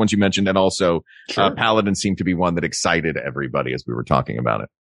because those are ones you mentioned, and also Paladin seemed to be one that excited everybody as we were talking about it.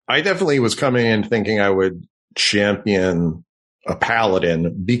 I definitely was coming in thinking I would champion a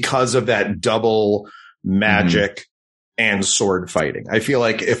Paladin because of that double magic and sword fighting. I feel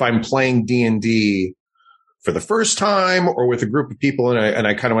like if I'm playing D&D for the first time or with a group of people and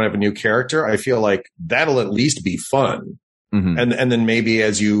I kind of want to have a new character, I feel like that'll at least be fun. Mm-hmm. And then maybe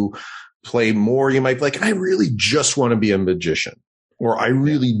as you play more, you might be like, I really just want to be a magician, or I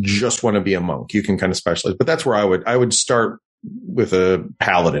really just want to be a monk. You can kind of specialize, but that's where I would start with a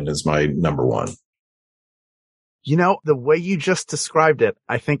Paladin as my number one. The way you just described it,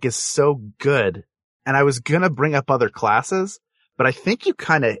 I think is so good. And I was going to bring up other classes, but I think you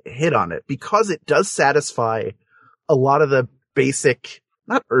kind of hit on it because it does satisfy a lot of the basic,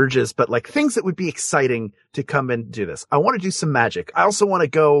 not urges, but like things that would be exciting to come and do this. I want to do some magic. I also want to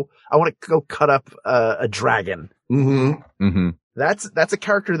go cut up a dragon. Mm-hmm. Mm-hmm. That's a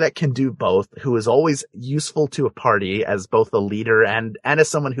character that can do both, who is always useful to a party as both a leader and as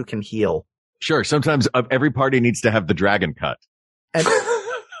someone who can heal. Sure. Sometimes every party needs to have the dragon cut.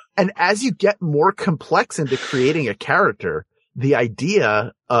 And as you get more complex into creating a character, the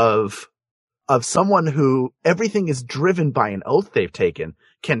idea of someone who everything is driven by an oath they've taken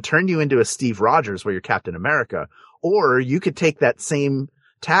can turn you into a Steve Rogers where you're Captain America. Or you could take that same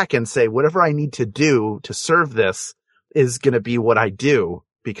tack and say, whatever I need to do to serve this is going to be what I do,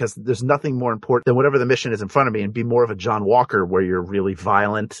 because there's nothing more important than whatever the mission is in front of me, and be more of a John Walker where you're really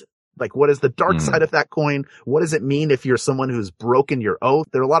violent. Like, what is the dark side of that coin? What does it mean if you're someone who's broken your oath?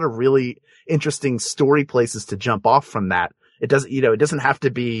 There are a lot of really interesting story places to jump off from that. It doesn't have to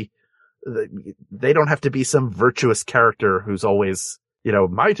be, they don't have to be some virtuous character who's always,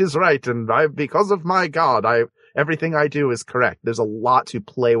 might is right. And because of my God, everything I do is correct. There's a lot to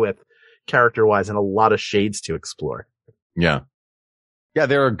play with character wise and a lot of shades to explore. Yeah. Yeah.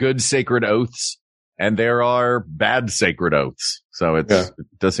 There are good sacred oaths. And there are bad sacred oaths. So it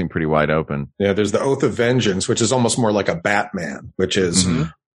does seem pretty wide open. Yeah, there's the Oath of Vengeance, which is almost more like a Batman, which is,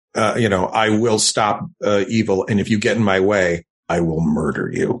 I will stop evil. And if you get in my way, I will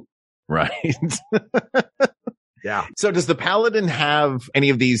murder you. Right. Yeah. So does the Paladin have any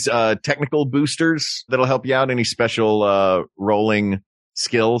of these technical boosters that'll help you out? Any special rolling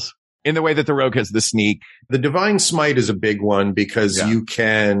skills? In the way that the Rogue has the sneak. The Divine Smite is a big one because you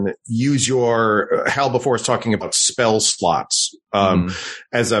can use your, Hal before is talking about spell slots.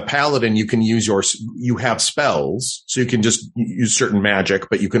 As a Paladin, you can use you have spells, so you can just use certain magic,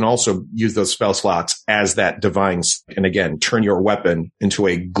 but you can also use those spell slots as that divine, and again, turn your weapon into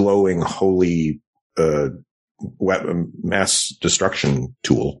a glowing, holy, weapon, mass destruction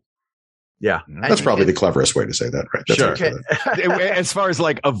tool. Yeah. That's probably the cleverest way to say that, right? That's sure. Okay. As far as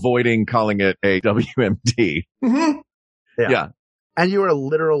like avoiding calling it a WMD. Mm-hmm. Yeah. And you are a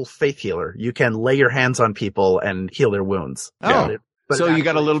literal faith healer. You can lay your hands on people and heal their wounds. Oh, so you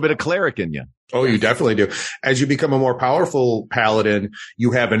got a little bit of cleric in you. Oh, you definitely do. As you become a more powerful Paladin,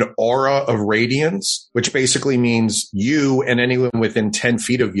 you have an aura of radiance, which basically means you and anyone within 10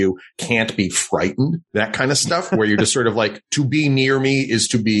 feet of you can't be frightened. That kind of stuff where you're just sort of like, to be near me is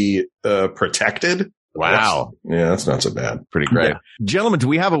to be protected. Wow. That's not so bad. Pretty great. Yeah. Gentlemen, do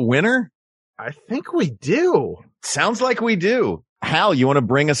we have a winner? I think we do. Sounds like we do. Hal, you want to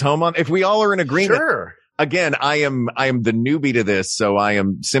bring us home on? If we all are in agreement. Sure. Again, I am the newbie to this, so I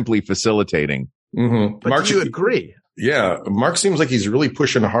am simply facilitating. Mm-hmm. But Mark, do you agree? Yeah. Mark seems like he's really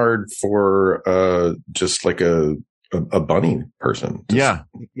pushing hard for, just like a bunny person. Yeah.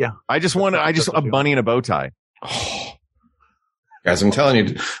 I just want a bunny and a bow tie. Oh. Guys, I'm telling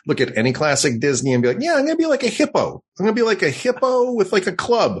you, look at any classic Disney and be like, yeah, I'm going to be like a hippo. I'm going to be like a hippo with like a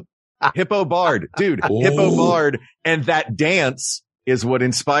club. Hippo Bard, dude, Hippo Bard. And that dance is what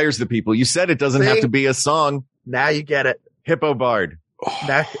inspires the people. You said it doesn't have to be a song. Now you get it. Hippo Bard.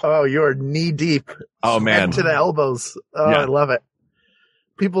 You're knee deep. Oh man. To the elbows. Oh, yeah. I love it.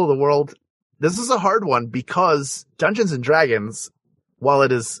 people of the world, this is a hard one because Dungeons and Dragons, while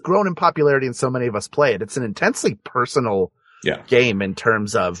it has grown in popularity and so many of us play it, it's an intensely personal game in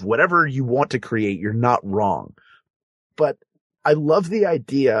terms of whatever you want to create, you're not wrong. But I love the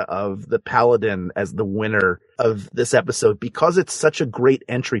idea of the Paladin as the winner of this episode because it's such a great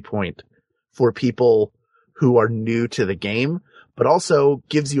entry point for people who are new to the game, but also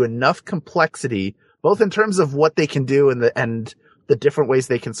gives you enough complexity, both in terms of what they can do and the different ways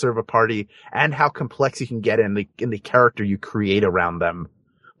they can serve a party and how complex you can get in the character you create around them,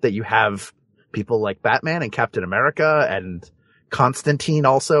 that you have people like Batman and Captain America, and Constantine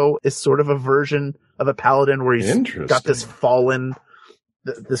also is sort of a version of a paladin where he's got this fallen,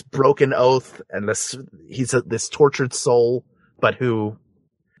 this broken oath, and this tortured soul, but who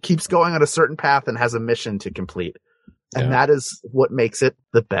keeps going on a certain path and has a mission to complete. And that is what makes it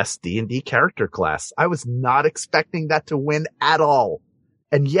the best D&D character class. I was not expecting that to win at all.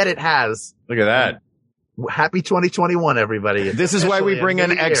 And yet it has. Look at that. Happy 2021, everybody. This is why we bring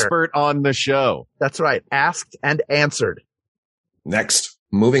an expert on the show. That's right. Asked and answered. Next.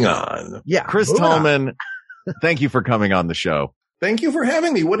 Moving on. Yeah. Chris Tallman, thank you for coming on the show. Thank you for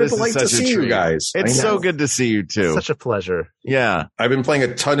having me. What a delight to see you guys. It's so good to see you too. Such a pleasure. Yeah. I've been playing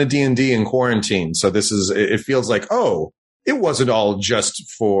a ton of D&D in quarantine. So it feels like, it wasn't all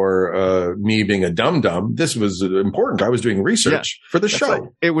just for me being a dum-dum. This was important. I was doing research for the show. Right.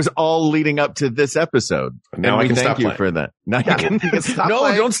 It was all leading up to this episode. Now I can thank stop you playing. for that. Now you can stop No,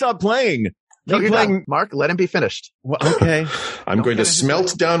 playing. don't stop playing. No, Keep you're playing. not. Mark, let him be finished. Well, okay. I'm going to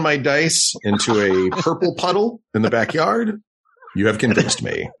smelt down my dice into a purple puddle in the backyard. You have convinced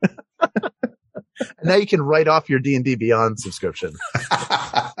me. And now you can write off your D&D Beyond subscription.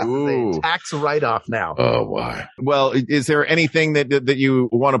 Ooh. Tax write-off now. Oh, why? Well, is there anything that you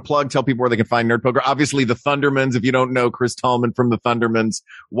want to plug? Tell people where they can find Nerd Poker. Obviously, the Thundermans. If you don't know Chris Tallman from the Thundermans,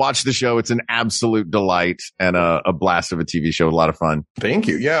 watch the show. It's an absolute delight and a blast of a TV show. A lot of fun. Thank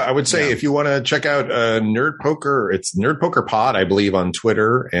you. Yeah, I would say if you want to check out Nerd Poker, it's Nerd Poker Pod, I believe, on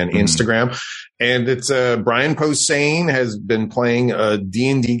Twitter and Instagram. And it's Brian Posehn has been playing a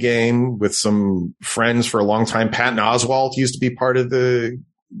D&D game with some friends for a long time. Patton Oswalt used to be part of the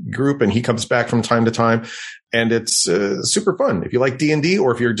group, and he comes back from time to time. And it's super fun. If you like D&D,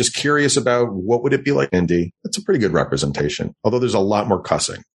 or if you're just curious about what would it be like in D&D, it's a pretty good representation. Although there's a lot more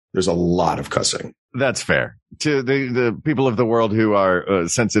cussing. There's a lot of cussing. That's fair. To the people of the world who are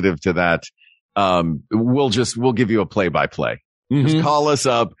sensitive to that, we'll give you a play-by-play. Just call us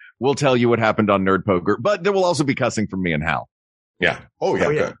up. We'll tell you what happened on Nerd Poker, but there will also be cussing from me and Hal. Yeah. Oh, yeah.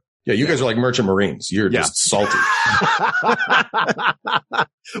 Good. Yeah, you guys are like Merchant Marines. You're just salty.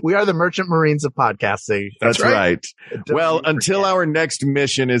 We are the Merchant Marines of podcasting. That's right. Well, until our next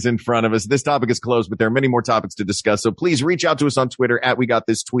mission is in front of us, this topic is closed, but there are many more topics to discuss. So please reach out to us on Twitter at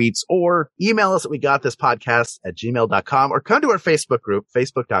WeGotThisTweets, or email us at WeGotThisPodcast@gmail.com, or come to our Facebook group,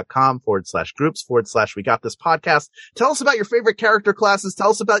 facebook.com/groups/WeGotThisPodcast. Tell us about your favorite character classes. Tell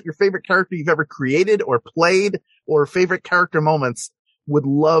us about your favorite character you've ever created or played, or favorite character moments. Would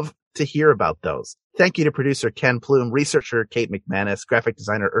love to hear about those. Thank you to producer Ken Plume, researcher Kate McManus, graphic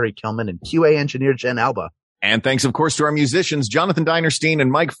designer Uri Kilman, and QA engineer Jen Alba. And thanks, of course, to our musicians, Jonathan Dinerstein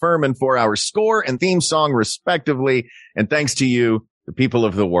and Mike Furman, for our score and theme song, respectively. And thanks to you, the people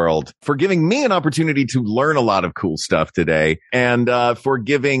of the world, for giving me an opportunity to learn a lot of cool stuff today, and for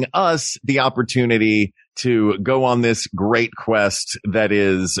giving us the opportunity to go on this great quest that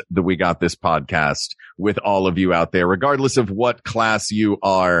is the We Got This podcast with all of you out there, regardless of what class you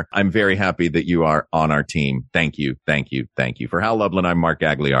are. I'm very happy that you are on our team. Thank you. Thank you. Thank you. For Hal Lublin, I'm Mark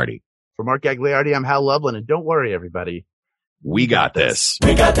Gagliardi. For Mark Gagliardi, I'm Hal Lublin, and don't worry, everybody. We got this.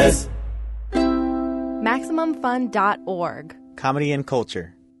 We got this. MaximumFun.org. Comedy and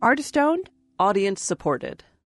culture. Artist owned. Audience supported.